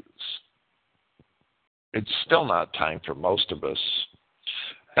Jews. It's still not time for most of us.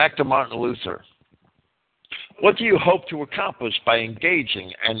 Back to Martin Luther. What do you hope to accomplish by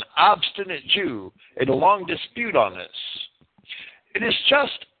engaging an obstinate Jew in a long dispute on this? It is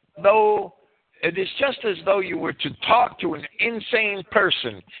just as though you were to talk to an insane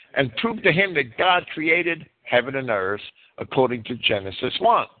person and prove to him that God created heaven and earth according to Genesis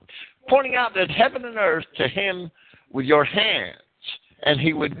 1, pointing out that heaven and earth to him with your hands, and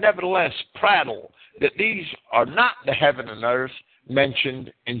he would nevertheless prattle that these are not the heaven and earth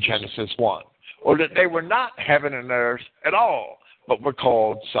mentioned in Genesis 1, or that they were not heaven and earth at all, but were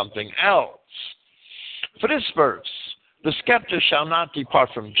called something else. For this verse, the scepter shall not depart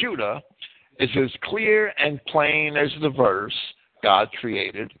from Judah, is as clear and plain as the verse, God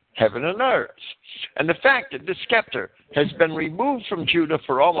created heaven and earth. And the fact that this scepter has been removed from Judah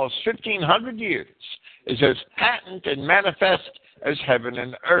for almost 1,500 years is as patent and manifest as heaven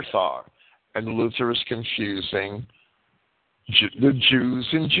and earth are. And Luther is confusing the Jews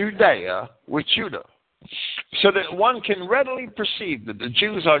in Judea with Judah, so that one can readily perceive that the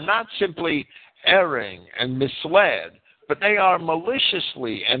Jews are not simply erring and misled, but they are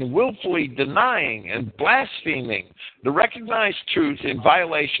maliciously and willfully denying and blaspheming the recognized truth in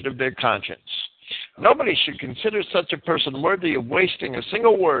violation of their conscience. Nobody should consider such a person worthy of wasting a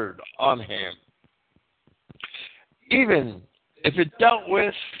single word on him, even if it dealt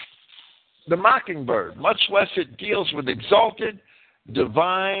with the mockingbird, much less it deals with exalted,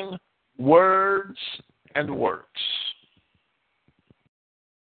 divine words and works.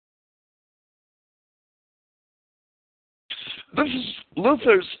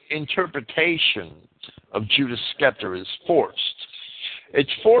 Luther's interpretation of Judah's scepter is forced. It's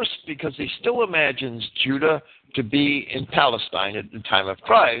forced because he still imagines Judah to be in Palestine at the time of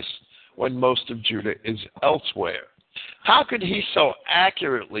Christ, when most of Judah is elsewhere. How could he so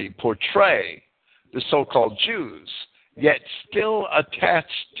accurately portray the so-called Jews, yet still attach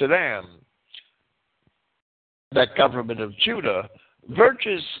to them that government of Judah,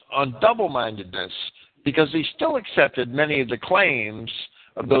 verges on double-mindedness, because he still accepted many of the claims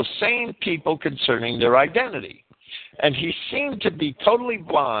of those same people concerning their identity. And he seemed to be totally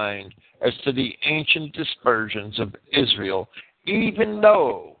blind as to the ancient dispersions of Israel, even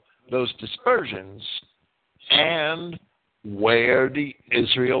though those dispersions and where the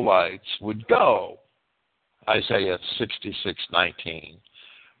Israelites would go. Isaiah 66:19.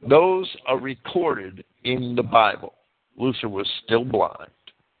 Those are recorded in the Bible. Luther was still blind.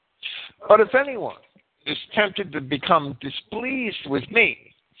 But if anyone is tempted to become displeased with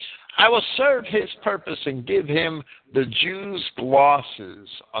me, I will serve his purpose and give him the Jews' glosses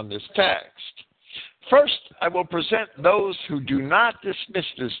on this text. First, I will present those who do not dismiss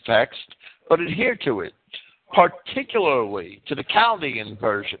this text, but adhere to it, particularly to the Chaldean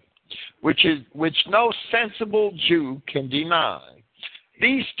version, which no sensible Jew can deny.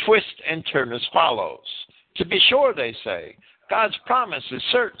 These twist and turn as follows. To be sure, they say, God's promise is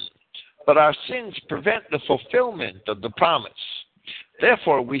certain, but our sins prevent the fulfillment of the promise.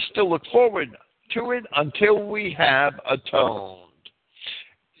 Therefore, we still look forward to it until we have atoned.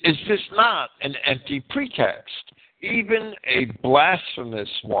 Is this not an empty pretext, even a blasphemous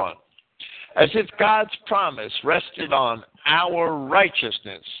one? As if God's promise rested on our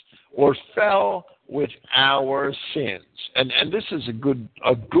righteousness or fell with our sins. And this is a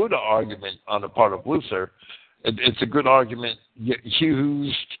good argument on the part of Luther. It's a good argument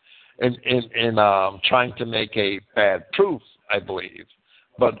used in trying to make a bad proof, I believe.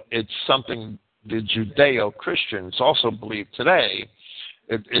 But it's something the Judeo-Christians also believe today.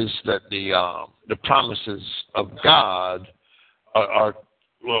 It is that the promises of God are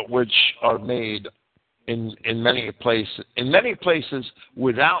which are made in many places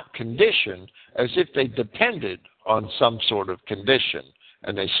without condition, as if they depended on some sort of condition,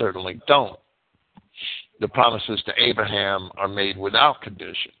 and they certainly don't. The promises to Abraham are made without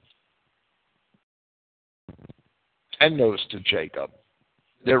condition, and those to Jacob.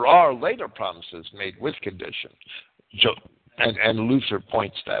 There are later promises made with condition, and Luther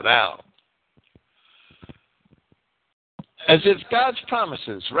points that out. As if God's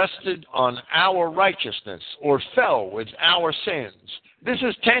promises rested on our righteousness or fell with our sins. This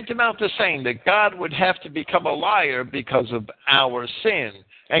is tantamount to saying that God would have to become a liar because of our sin,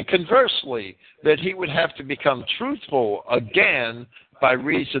 and conversely, that he would have to become truthful again by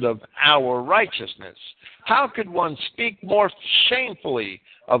reason of our righteousness. How could one speak more shamefully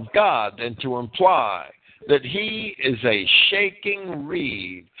of God than to imply that he is a shaking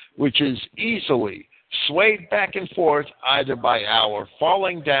reed, which is easily swayed back and forth either by our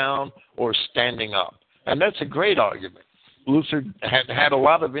falling down or standing up? And that's a great argument. Luther had a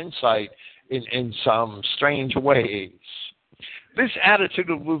lot of insight in some strange ways. This attitude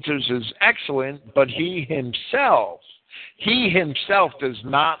of Luther's is excellent, but he himself does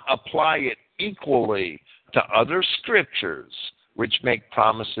not apply it equally to other scriptures which make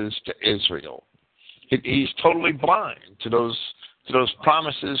promises to Israel. He's totally blind to those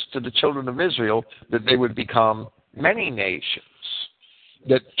promises to the children of Israel that they would become many nations,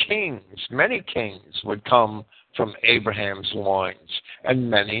 that many kings would come from Abraham's loins, and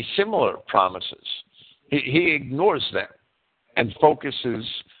many similar promises. He ignores them and focuses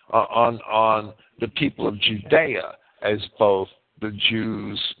on the people of Judea as both the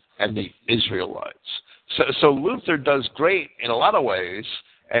Jews and the Israelites. So Luther does great in a lot of ways,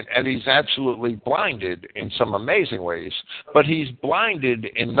 and he's absolutely blinded in some amazing ways. But he's blinded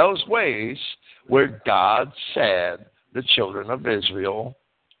in those ways where God said the children of Israel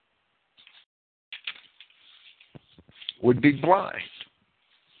would be blind.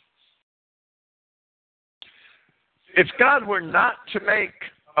 If God were not to make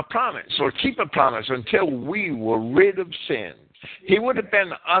a promise or keep a promise until we were rid of sin, he would have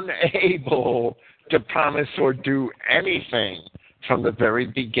been unable to promise or do anything from the very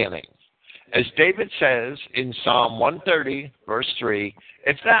beginning. As David says in Psalm 130, verse 3,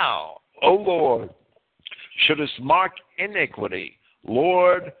 if thou, O Lord, shouldest mark iniquity,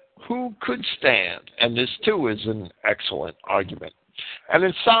 Lord, who could stand? And this too is an excellent argument. And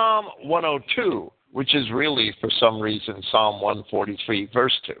in Psalm 102, which is really, for some reason, Psalm 143,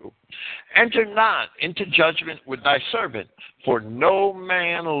 verse 2, enter not into judgment with thy servant, for no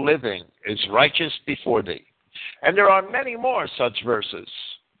man living is righteous before thee. And there are many more such verses.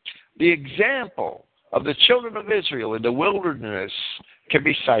 The example of the children of Israel in the wilderness can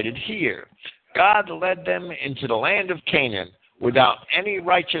be cited here. God led them into the land of Canaan without any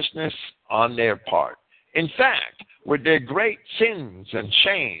righteousness on their part. In fact, with their great sins and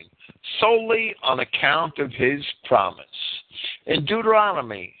shame, solely on account of his promise. In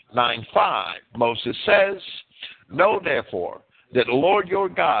Deuteronomy 9:5, Moses says, know therefore that the Lord your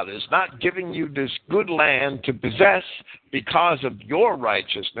God is not giving you this good land to possess because of your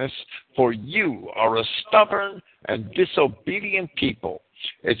righteousness, for you are a stubborn and disobedient people.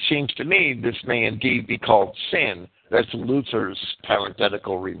 It seems to me this may indeed be called sin. That's Luther's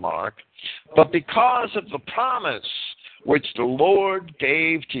parenthetical remark. But because of the promise which the Lord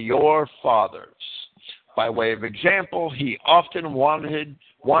gave to your fathers. By way of example, he often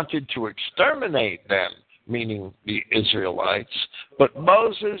wanted to exterminate them, meaning the Israelites, but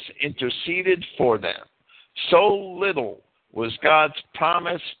Moses interceded for them. So little was God's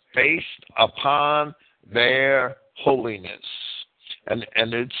promise based upon their holiness. And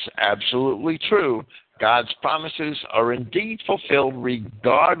it's absolutely true. God's promises are indeed fulfilled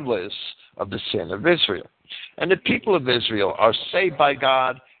regardless of the sin of Israel. And the people of Israel are saved by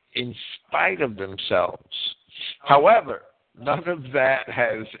God in spite of themselves. However, none of that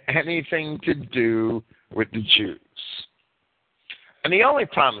has anything to do with the Jews. And the only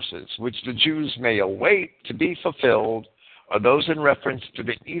promises which the Jews may await to be fulfilled are those in reference to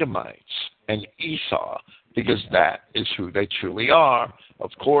the Edomites and Esau, because that is who they truly are.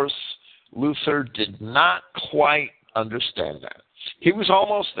 Of course, Luther did not quite understand that. He was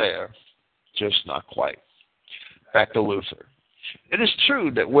almost there, just not quite. Back to Luther. It is true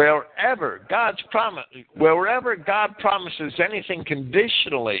that wherever God promises anything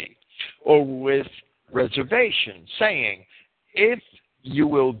conditionally or with reservation, saying, if you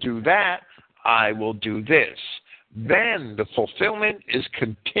will do that, I will do this, then the fulfillment is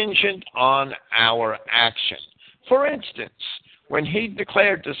contingent on our action. For instance, when he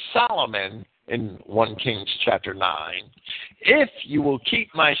declared to Solomon in 1 Kings chapter 9, if you will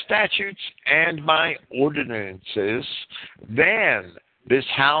keep my statutes and my ordinances, then this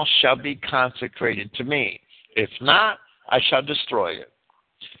house shall be consecrated to me. If not, I shall destroy it.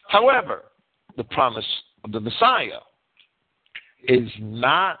 However, the promise of the Messiah is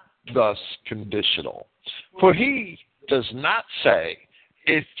not thus conditional. For he does not say,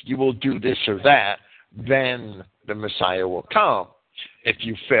 if you will do this or that, then the Messiah will come. If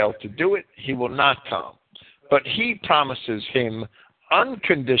you fail to do it, he will not come. But he promises him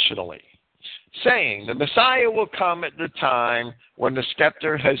unconditionally, saying the Messiah will come at the time when the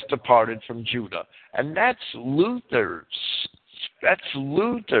scepter has departed from Judah. And that's Luther's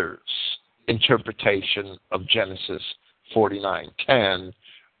interpretation of Genesis 49:10.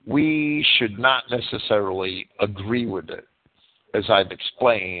 We should not necessarily agree with it. As I've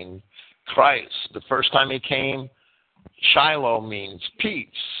explained, Christ, the first time he came, Shiloh means peace.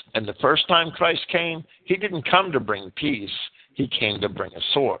 And the first time Christ came, he didn't come to bring peace. He came to bring a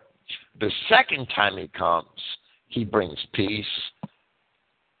sword. The second time he comes, he brings peace.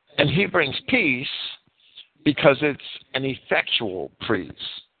 And he brings peace because it's an effectual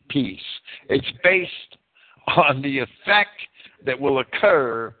peace. It's based on the effect that will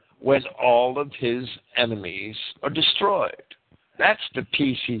occur when all of his enemies are destroyed. That's the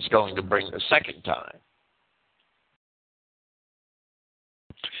peace he's going to bring the second time.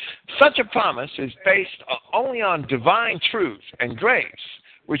 Such a promise is based only on divine truth and grace,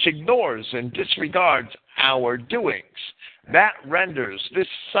 which ignores and disregards our doings. That renders this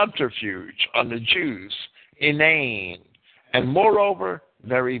subterfuge on the Jews inane and, moreover,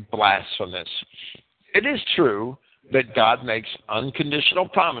 very blasphemous. It is true that God makes unconditional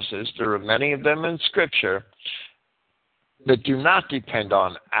promises. There are many of them in Scripture that do not depend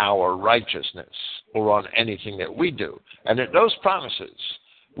on our righteousness or on anything that we do, and that those promises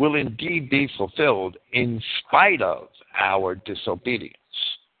will indeed be fulfilled in spite of our disobedience.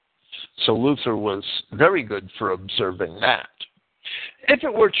 So Luther was very good for observing that. If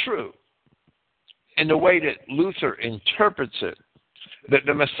it were true, in the way that Luther interprets it, that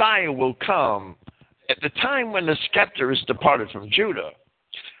the Messiah will come at the time when the scepter is departed from Judah,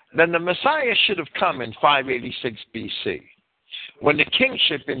 then the Messiah should have come in 586 BC, when the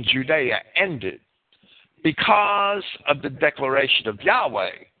kingship in Judea ended, because of the declaration of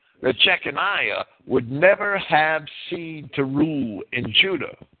Yahweh that Jeconiah would never have seed to rule in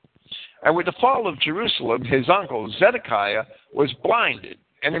Judah. And with the fall of Jerusalem, his uncle Zedekiah was blinded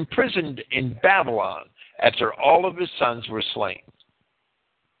and imprisoned in Babylon after all of his sons were slain.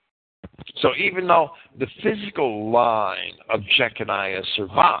 So even though the physical line of Jeconiah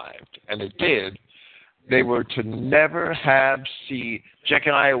survived, and it did, they were to never have seed.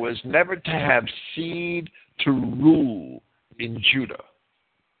 Jeconiah was never to have seed to rule in Judah.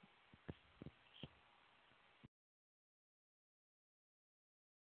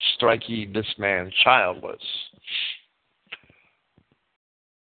 Strike ye this man childless.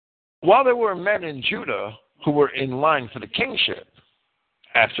 While there were men in Judah who were in line for the kingship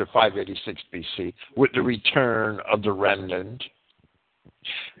after 586 BC, with the return of the remnant,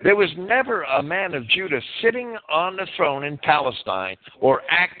 there was never a man of Judah sitting on the throne in Palestine or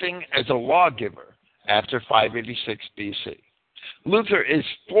acting as a lawgiver after 586 BC. Luther is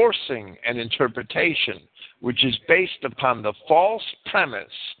forcing an interpretation which is based upon the false premise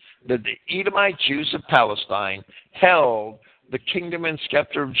that the Edomite Jews of Palestine held the kingdom and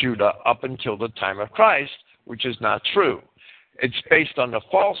scepter of Judah up until the time of Christ, which is not true. It's based on the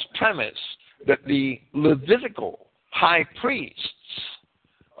false premise that the Levitical high priests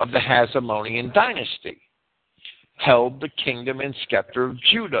of the Hasmonean dynasty held the kingdom and scepter of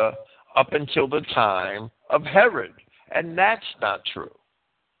Judah up until the time of Herod, and that's not true.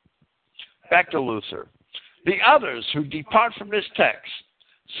 Back to Luther. The others who depart from this text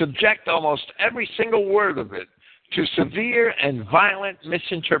subject almost every single word of it to severe and violent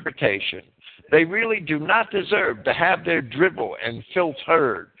misinterpretation. They really do not deserve to have their drivel and filth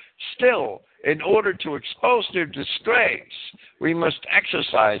heard. Still, in order to expose their disgrace, we must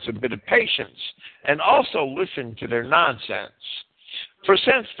exercise a bit of patience and also listen to their nonsense. For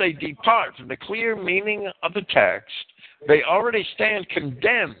since they depart from the clear meaning of the text, they already stand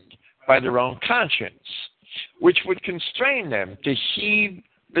condemned by their own conscience, which would constrain them to heed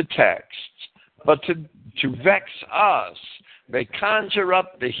the text. But to vex us, they conjure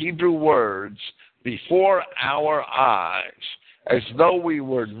up the Hebrew words before our eyes, as though we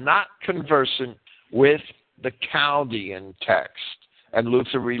were not conversant with the Chaldean text. And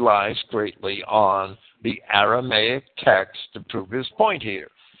Luther relies greatly on the Aramaic text to prove his point here.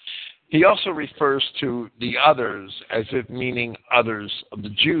 He also refers to the others as if meaning others of the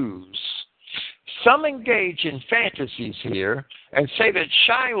Jews. Some engage in fantasies here and say that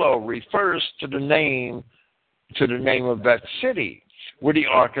Shiloh refers to the name of that city where the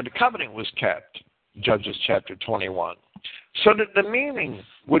Ark of the Covenant was kept, Judges chapter 21. So that the meaning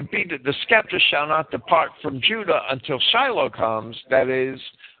would be that the scepter shall not depart from Judah until Shiloh comes, that is,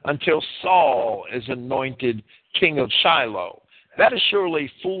 until Saul is anointed king of Shiloh. That is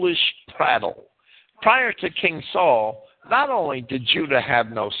surely foolish prattle. Prior to King Saul, not only did Judah have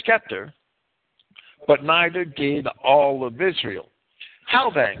no scepter, but neither did all of Israel.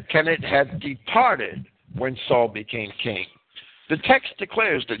 How then can it have departed when Saul became king? The text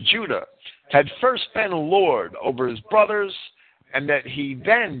declares that Judah had first been lord over his brothers, and that he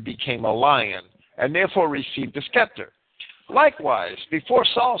then became a lion, and therefore received the scepter. Likewise, before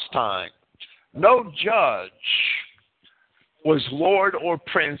Saul's time, no judge was lord or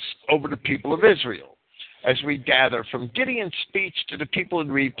prince over the people of Israel. As we gather from Gideon's speech to the people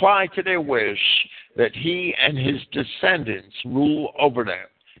in reply to their wish that he and his descendants rule over them,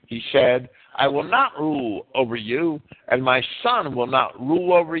 he said, I will not rule over you, and my son will not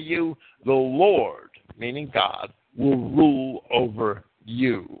rule over you. The Lord, meaning God, will rule over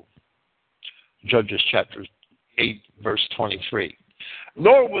you. Judges chapter 8, verse 23.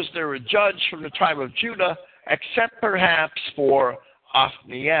 Nor was there a judge from the tribe of Judah, except perhaps for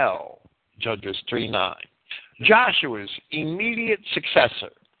Othniel, Judges 3:9, Joshua's immediate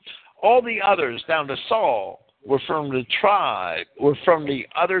successor. All the others down to Saul were from the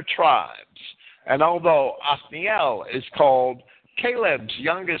other tribes. And although Othniel is called Caleb's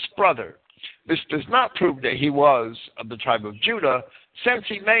youngest brother, this does not prove that he was of the tribe of Judah, since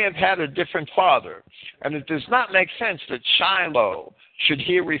he may have had a different father. And it does not make sense that Shiloh should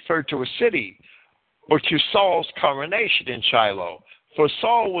here refer to a city or to Saul's coronation in Shiloh. For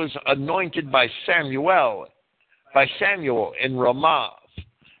Saul was anointed by Samuel in Ramah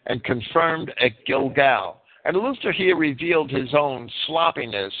and confirmed at Gilgal. And Luther here revealed his own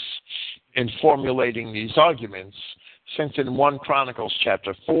sloppiness in formulating these arguments, since in 1 Chronicles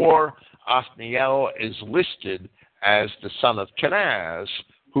chapter 4, Othniel is listed as the son of Kenaz,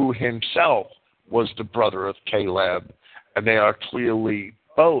 who himself was the brother of Caleb, and they are clearly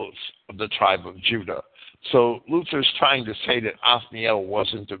both of the tribe of Judah. So Luther's trying to say that Othniel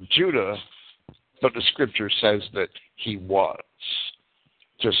wasn't of Judah, but the scripture says that he was,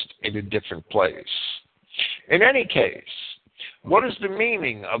 just in a different place. In any case, what is the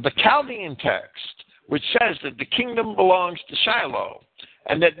meaning of the Chaldean text, which says that the kingdom belongs to Shiloh,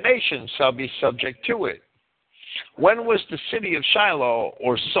 and that nations shall be subject to it? When was the city of Shiloh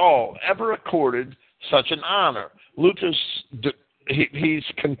or Saul ever accorded such an honor? He's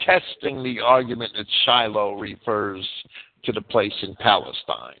contesting the argument that Shiloh refers to the place in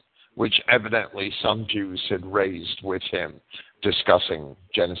Palestine, which evidently some Jews had raised with him, discussing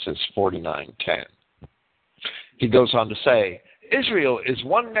Genesis 49:10. He goes on to say, Israel is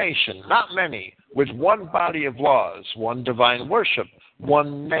one nation, not many, with one body of laws, one divine worship,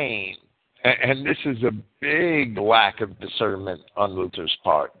 one name. And this is a big lack of discernment on Luther's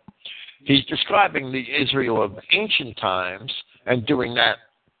part. He's describing the Israel of ancient times, and doing that,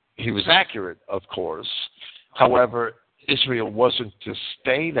 he was accurate, of course. However, Israel wasn't to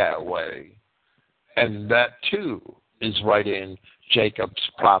stay that way. And that, too, is right in Jacob's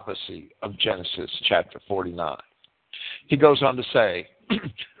prophecy of Genesis chapter 49. He goes on to say,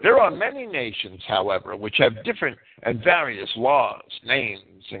 There are many nations, however, which have different and various laws,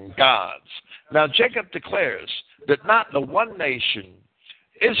 names, and gods. Now Jacob declares that not the one nation,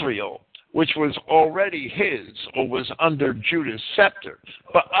 Israel, which was already his or was under Judah's scepter,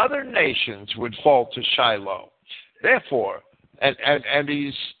 but other nations would fall to Shiloh. Therefore, and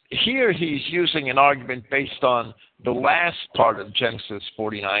he's using an argument based on the last part of Genesis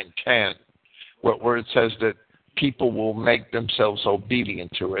 49:10, where it says that people will make themselves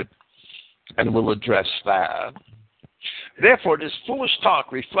obedient to it, and we'll address that. Therefore, this foolish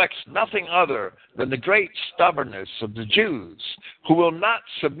talk reflects nothing other than the great stubbornness of the Jews, who will not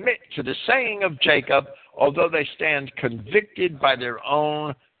submit to the saying of Jacob, although they stand convicted by their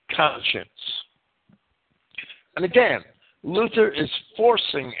own conscience. And again, Luther is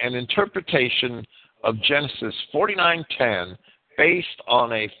forcing an interpretation of Genesis 49:10 based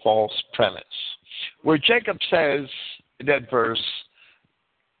on a false premise, where Jacob says in that verse,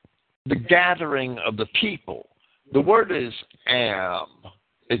 the gathering of the people. The word is am.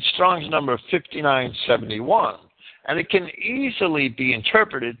 It's Strong's number 5971, and it can easily be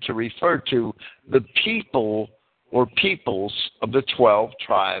interpreted to refer to the people or peoples of the 12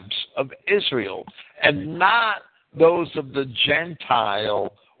 tribes of Israel, and not those of the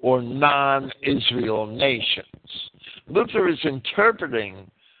Gentile or non-Israel nations. Luther is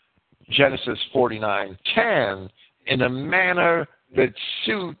interpreting Genesis 49:10 in a manner that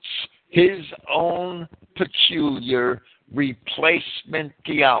suits his own peculiar replacement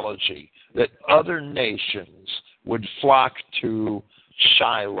theology, that other nations would flock to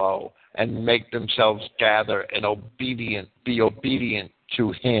Shiloh and make themselves gather and be obedient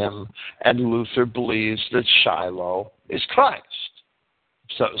to him, and Luther believes that Shiloh is Christ.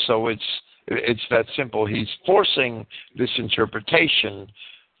 So it's that simple. He's forcing this interpretation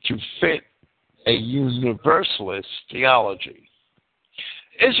to fit a universalist theology.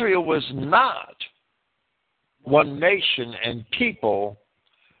 Israel was not one nation and people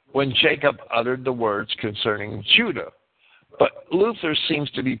when Jacob uttered the words concerning Judah. But Luther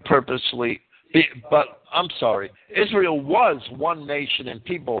seems to be Israel was one nation and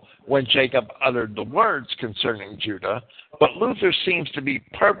people when Jacob uttered the words concerning Judah, but Luther seems to be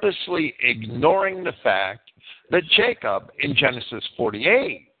purposely ignoring the fact that Jacob in Genesis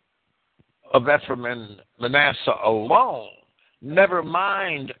 48, of Ephraim and Manasseh alone, never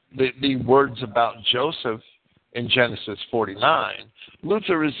mind the words about Joseph in Genesis 49,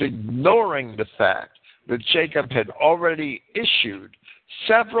 Luther is ignoring the fact that Jacob had already issued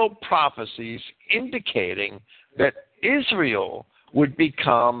several prophecies indicating that Israel would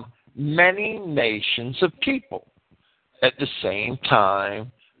become many nations of people at the same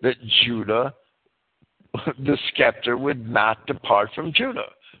time that Judah, the scepter, would not depart from Judah.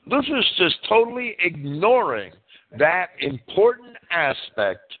 Luther's just totally ignoring that important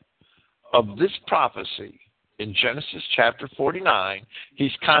aspect of this prophecy in Genesis chapter 49.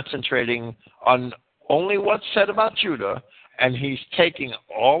 He's concentrating on only what's said about Judah, and he's taking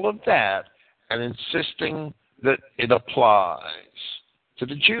all of that and insisting that it applies to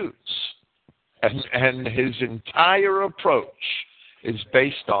the Jews. And his entire approach is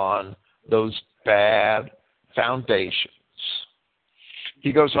based on those bad foundations.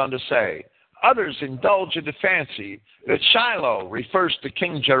 He goes on to say, others indulge in the fancy that Shiloh refers to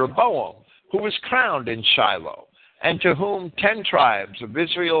King Jeroboam, who was crowned in Shiloh, and to whom 10 tribes of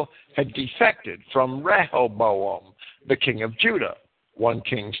Israel had defected from Rehoboam, the king of Judah, 1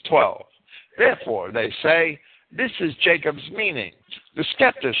 Kings 12. Therefore, they say, this is Jacob's meaning. The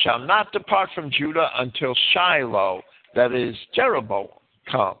scepter shall not depart from Judah until Shiloh, that is, Jeroboam,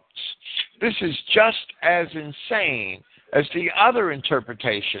 comes. This is just as insane as the other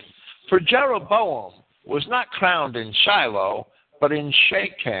interpretation, for Jeroboam was not crowned in Shiloh, but in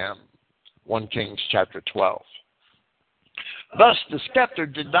Shechem, 1 Kings chapter 12. Thus, the scepter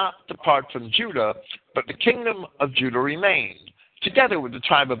did not depart from Judah, but the kingdom of Judah remained, together with the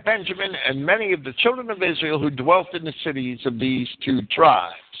tribe of Benjamin and many of the children of Israel who dwelt in the cities of these 2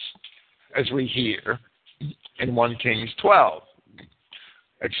 tribes, as we hear in 1 Kings 12.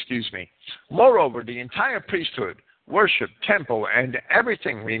 Moreover, the entire priesthood, worship, temple, and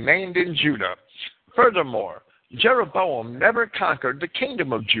everything remained in Judah. Furthermore, Jeroboam never conquered the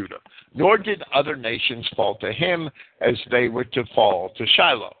kingdom of Judah, nor did other nations fall to him as they were to fall to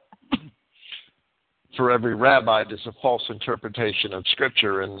Shiloh. For every rabbi, there's a false interpretation of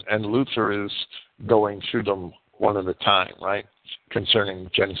Scripture, and Luther is going through them one at a time, right, concerning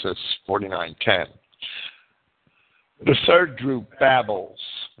Genesis 49:10. The third group babbles.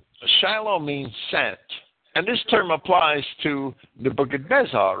 Shiloh means sent, and this term applies to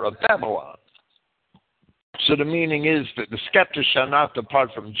Nebuchadnezzar of Babylon. So the meaning is that the scepter shall not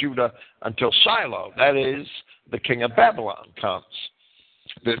depart from Judah until Shiloh, that is, the king of Babylon, comes.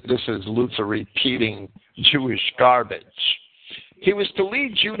 This is Luther repeating Jewish garbage. He was to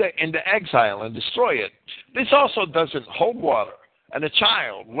lead Judah into exile and destroy it. This also doesn't hold water, and a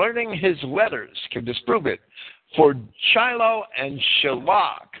child learning his letters can disprove it. For Shiloh and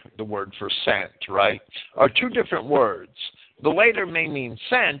Shalach, the word for sent, right, are two different words. The later may mean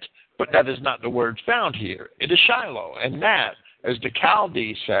sent, but that is not the word found here. It is Shiloh, and that, as the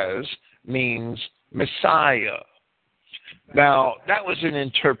Chaldee says, means Messiah. Now, that was an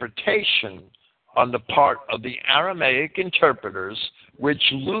interpretation on the part of the Aramaic interpreters, which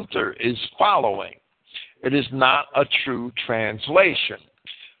Luther is following. It is not a true translation.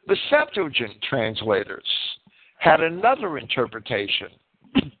 The Septuagint translators had another interpretation.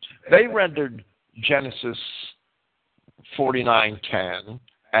 They rendered Genesis 49:10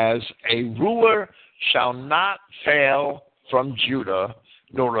 as a ruler shall not fail from Judah,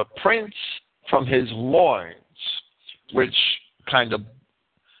 nor a prince from his loins, which kind of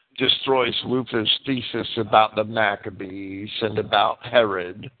destroys Luther's thesis about the Maccabees and about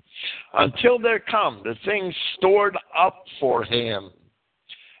Herod, until there come the things stored up for him,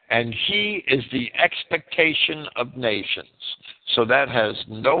 and he is the expectation of nations. So that has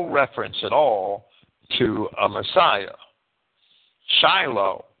no reference at all to a Messiah.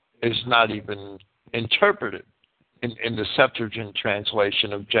 Shiloh is not even interpreted in the Septuagint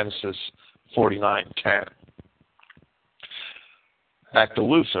translation of Genesis 49:10. Back to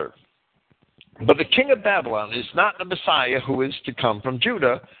Luther. But the king of Babylon is not the Messiah who is to come from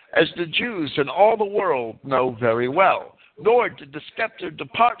Judah, as the Jews and all the world know very well. Nor did the scepter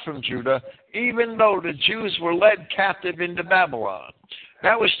depart from Judah, even though the Jews were led captive into Babylon.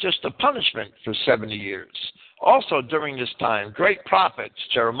 That was just a punishment for 70 years. Also during this time, great prophets,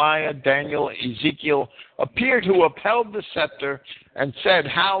 Jeremiah, Daniel, Ezekiel, appeared who upheld the scepter and said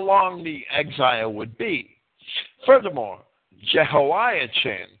how long the exile would be. Furthermore,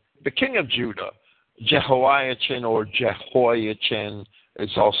 Jehoiachin, the king of Judah, Jehoiachin or Jehoiachin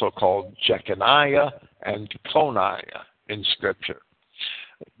is also called Jeconiah and Coniah in Scripture.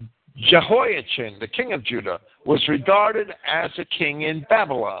 Jehoiachin, the king of Judah, was regarded as a king in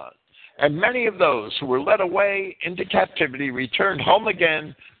Babylon, and many of those who were led away into captivity returned home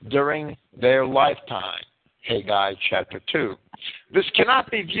again during their lifetime. Haggai chapter 2. This cannot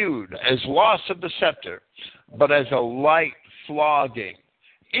be viewed as loss of the scepter, but as a light flogging.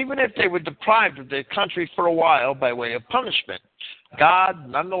 Even if they were deprived of their country for a while by way of punishment, God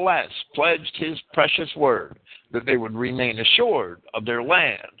nonetheless pledged his precious word that they would remain assured of their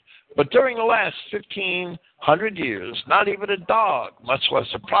land. But during the last 1,500 years, not even a dog, much less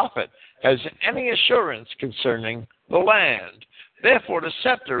a prophet, has any assurance concerning the land. Therefore, the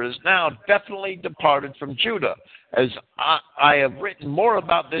scepter is now definitely departed from Judah, as I have written more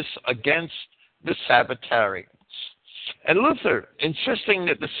about this against the Sabbatarians. And Luther, insisting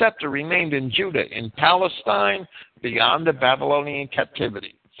that the scepter remained in Judah, in Palestine, beyond the Babylonian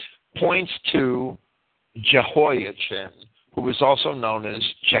captivity, points to Jehoiachin, who was also known as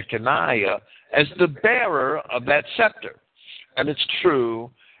Jeconiah, as the bearer of that scepter. And it's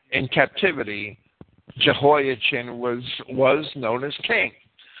true, in captivity, Jehoiachin was known as king.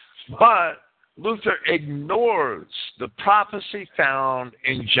 But Luther ignores the prophecy found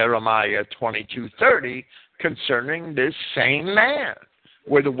in Jeremiah 22:30 concerning this same man,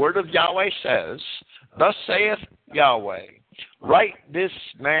 where the word of Yahweh says, "Thus saith Yahweh, write this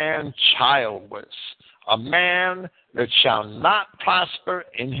man childless, a man that shall not prosper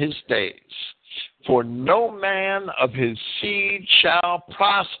in his days. For no man of his seed shall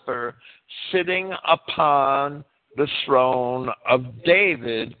prosper, sitting upon the throne of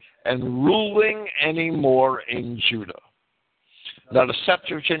David and ruling any more in Judah." Now, the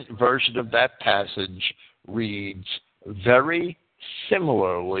Septuagint version of that passage reads very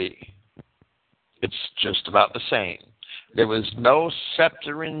similarly. It's just about the same. There was no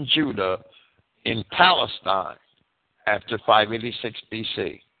scepter in Judah in Palestine after 586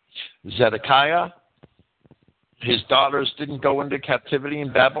 BC. Zedekiah, his daughters didn't go into captivity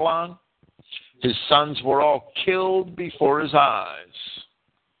in Babylon. His sons were all killed before his eyes.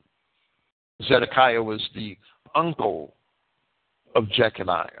 Zedekiah was the uncle of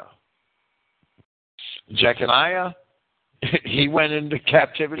Jeconiah. Jeconiah, he went into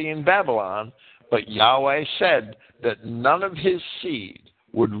captivity in Babylon, but Yahweh said that none of his seed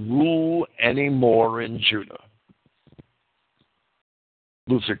would rule anymore in Judah.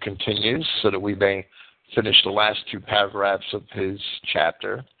 Luther continues so that we may finish the last two paragraphs of his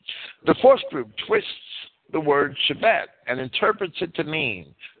chapter. The fourth group twists the word Shebet and interprets it to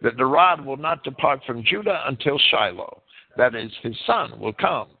mean that the rod will not depart from Judah until Shiloh, that is, his son will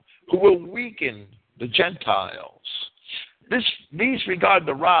come, who will weaken the Gentiles. These regard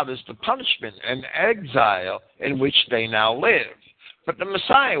the rod as the punishment and exile in which they now live. But the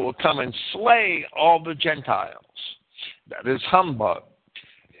Messiah will come and slay all the Gentiles. That is humbug.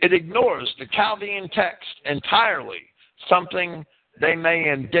 It ignores the Chaldean text entirely, something they may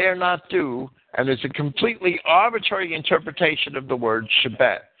and dare not do, and is a completely arbitrary interpretation of the word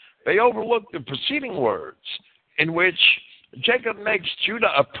Shebet. They overlook the preceding words, in which Jacob makes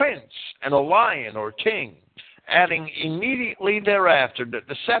Judah a prince and a lion or king, adding immediately thereafter that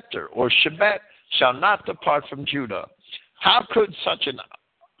the scepter or Shebet shall not depart from Judah. How could such an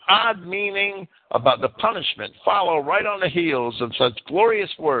odd meaning about the punishment follow right on the heels of such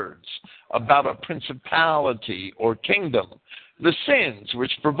glorious words about a principality or kingdom? The sins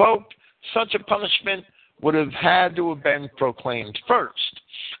which provoked such a punishment would have had to have been proclaimed first.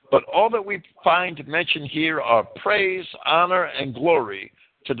 But all that we find mentioned here are praise, honor, and glory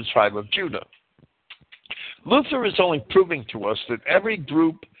to the tribe of Judah. Luther is only proving to us that every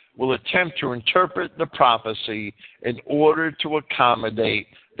group will attempt to interpret the prophecy in order to accommodate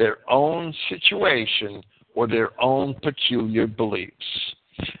their own situation or their own peculiar beliefs.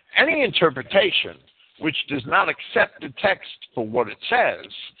 Any interpretation which does not accept the text for what it says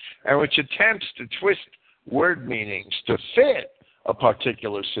and which attempts to twist word meanings to fit a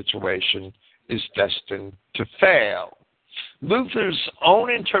particular situation is destined to fail. Luther's own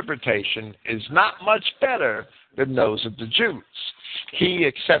interpretation is not much better than those of the Jews. He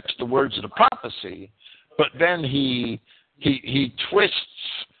accepts the words of the prophecy, but then he twists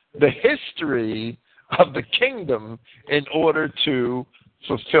the history of the kingdom in order to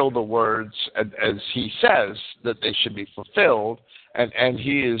fulfill the words as he says that they should be fulfilled, and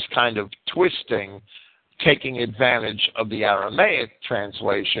he is kind of twisting, taking advantage of the Aramaic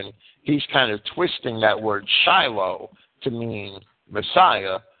translation. He's kind of twisting that word Shiloh to mean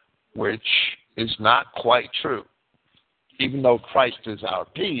Messiah, which is not quite true. Even though Christ is our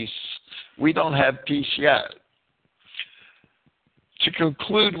peace, we don't have peace yet. To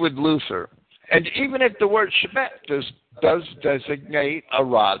conclude with Luther, and even if the word Shebet does designate a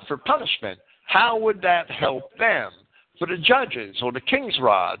rod for punishment, how would that help them? For the judges, or the king's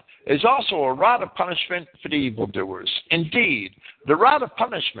rod, is also a rod of punishment for the evildoers. Indeed, the rod of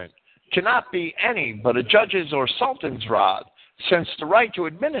punishment cannot be any but a judge's or sultan's rod, since the right to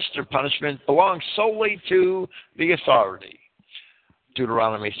administer punishment belongs solely to the authority.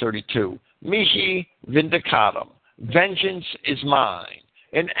 Deuteronomy 32. Mihi vindicatum. Vengeance is mine.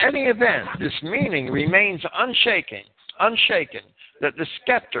 In any event, this meaning remains unshaken, that the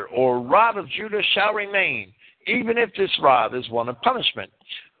scepter or rod of Judah shall remain, even if this rod is one of punishment.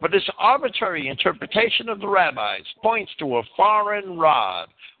 But this arbitrary interpretation of the rabbis points to a foreign rod,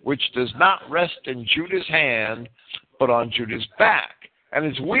 which does not rest in Judah's hand, but on Judah's back, and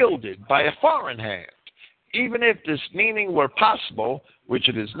is wielded by a foreign hand. Even if this meaning were possible, which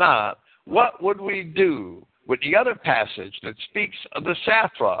it is not, what would we do with the other passage that speaks of the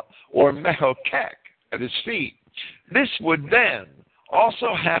Saphra or Mehokek at his feet? This would then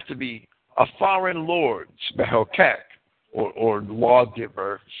also have to be a foreign lord's Mehokek, or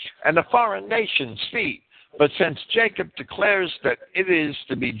lawgiver, and a foreign nation's feet. But since Jacob declares that it is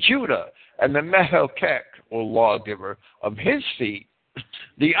to be Judah and the Mehokek, or lawgiver, of his feet,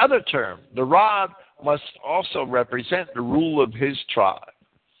 the other term, the rod, must also represent the rule of his tribe.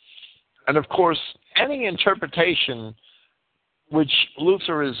 And of course, any interpretation which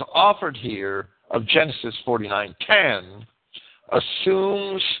Luther is offered here of Genesis 49:10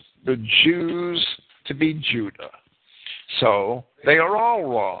 assumes the Jews to be Judah. So they are all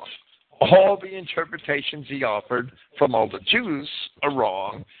wrong. All the interpretations he offered from all the Jews are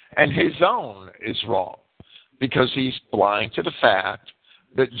wrong, and his own is wrong, because he's blind to the fact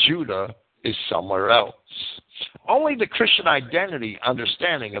that Judah is somewhere else. Only the Christian identity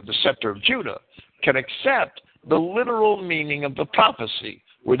understanding of the scepter of Judah can accept the literal meaning of the prophecy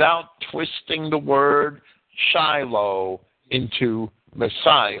without twisting the word Shiloh into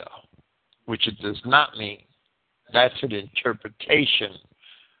Messiah, which it does not mean. That's an interpretation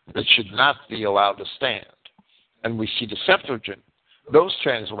that should not be allowed to stand. And we see the Septuagint. Those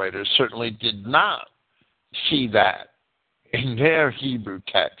translators certainly did not see that in their Hebrew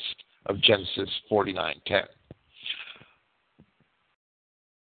text of Genesis 49:10.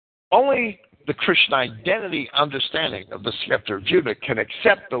 Only the Christian identity understanding of the scepter of Judah can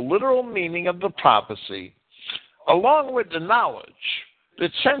accept the literal meaning of the prophecy, along with the knowledge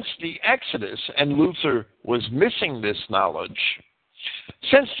that since the Exodus, and Luther was missing this knowledge,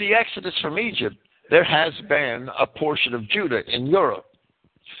 since the Exodus from Egypt, there has been a portion of Judah in Europe.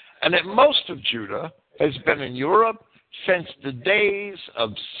 And that most of Judah has been in Europe since the days of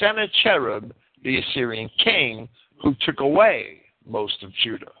Sennacherib, the Assyrian king, who took away most of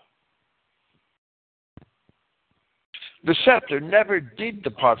Judah. The scepter never did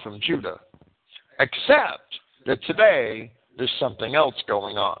depart from Judah, except that today there's something else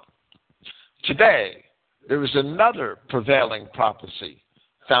going on. Today, there is another prevailing prophecy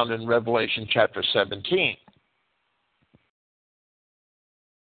found in Revelation chapter 17.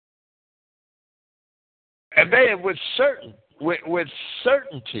 And they have with certainty,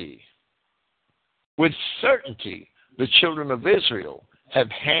 the children of Israel have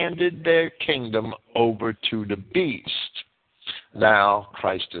handed their kingdom over to the beast. Now,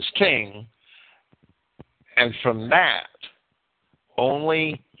 Christ is king, and from that,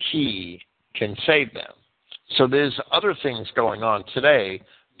 only he can save them. So there's other things going on today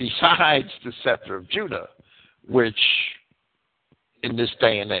besides the scepter of Judah, which in this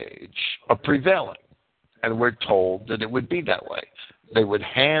day and age are prevailing. And we're told that it would be that way. They would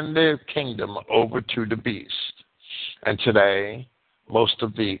hand their kingdom over to the beast. And today, most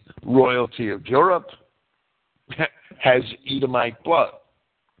of the royalty of Europe has Edomite blood.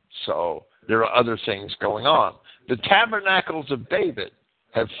 So there are other things going on. The tabernacles of David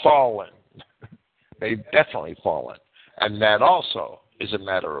have fallen. They've definitely fallen. And that also is a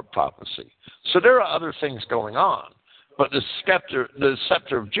matter of prophecy. So there are other things going on. But the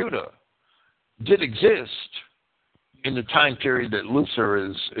scepter of Judah did exist in the time period that Luther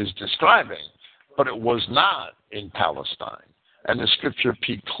is describing, but it was not in Palestine. And the scripture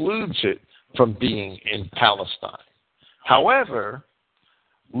precludes it from being in Palestine. However,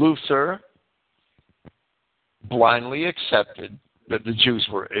 Luther blindly accepted that the Jews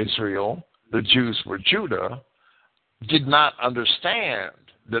were Israel, the Jews were Judah, did not understand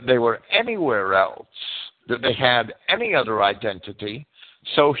that they were anywhere else, that they had any other identity,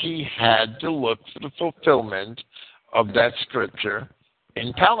 so he had to look for the fulfillment of that scripture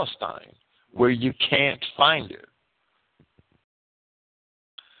in Palestine, where you can't find it.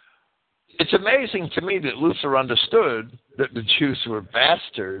 It's amazing to me that Luther understood that the Jews were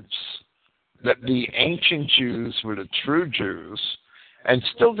bastards, that the ancient Jews were the true Jews, and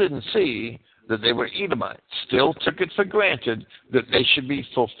still didn't see that they were Edomites, still took it for granted that they should be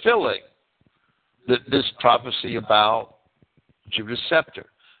fulfilling this prophecy about Judah's scepter,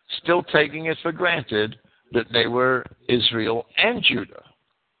 still taking it for granted that they were Israel and Judah.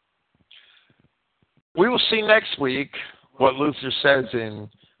 We will see next week what Luther says in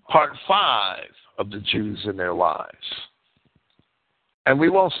part 5 of the Jews and their lives. And we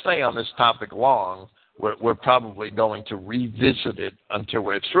won't stay on this topic long. We're probably going to revisit it until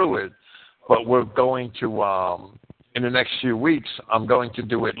we're through it. But we're going to, in the next few weeks, I'm going to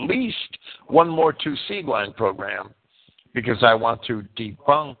do at least one more 2 seed line program, because I want to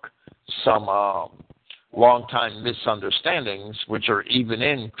debunk some long-time misunderstandings, which are even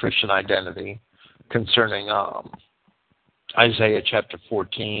in Christian identity, concerning Isaiah chapter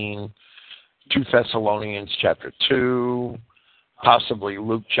 14, 2 Thessalonians chapter 2, possibly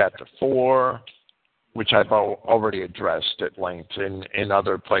Luke chapter 4, which I've already addressed at length in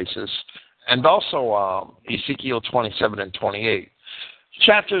other places, and also Ezekiel 27 and 28.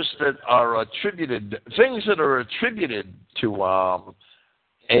 Chapters that are attributed, things that are attributed to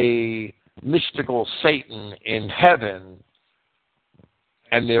a mystical Satan in heaven,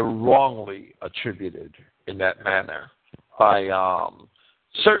 and they're wrongly attributed in that manner by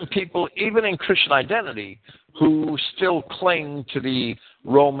certain people, even in Christian identity, who still cling to the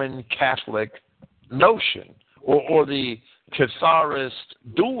Roman Catholic notion or the Catharist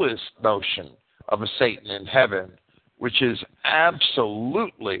dualist notion of a Satan in heaven, which is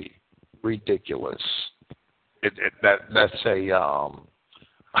absolutely ridiculous. That's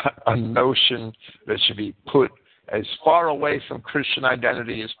a notion that should be put as far away from Christian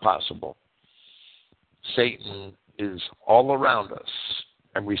identity as possible. Satan is all around us,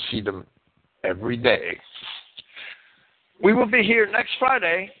 and we see them every day. We will be here next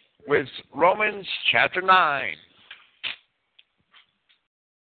Friday with Romans chapter 9.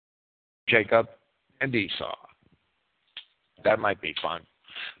 Jacob and Esau. That might be fun.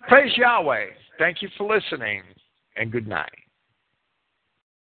 Praise Yahweh. Thank you for listening, and good night.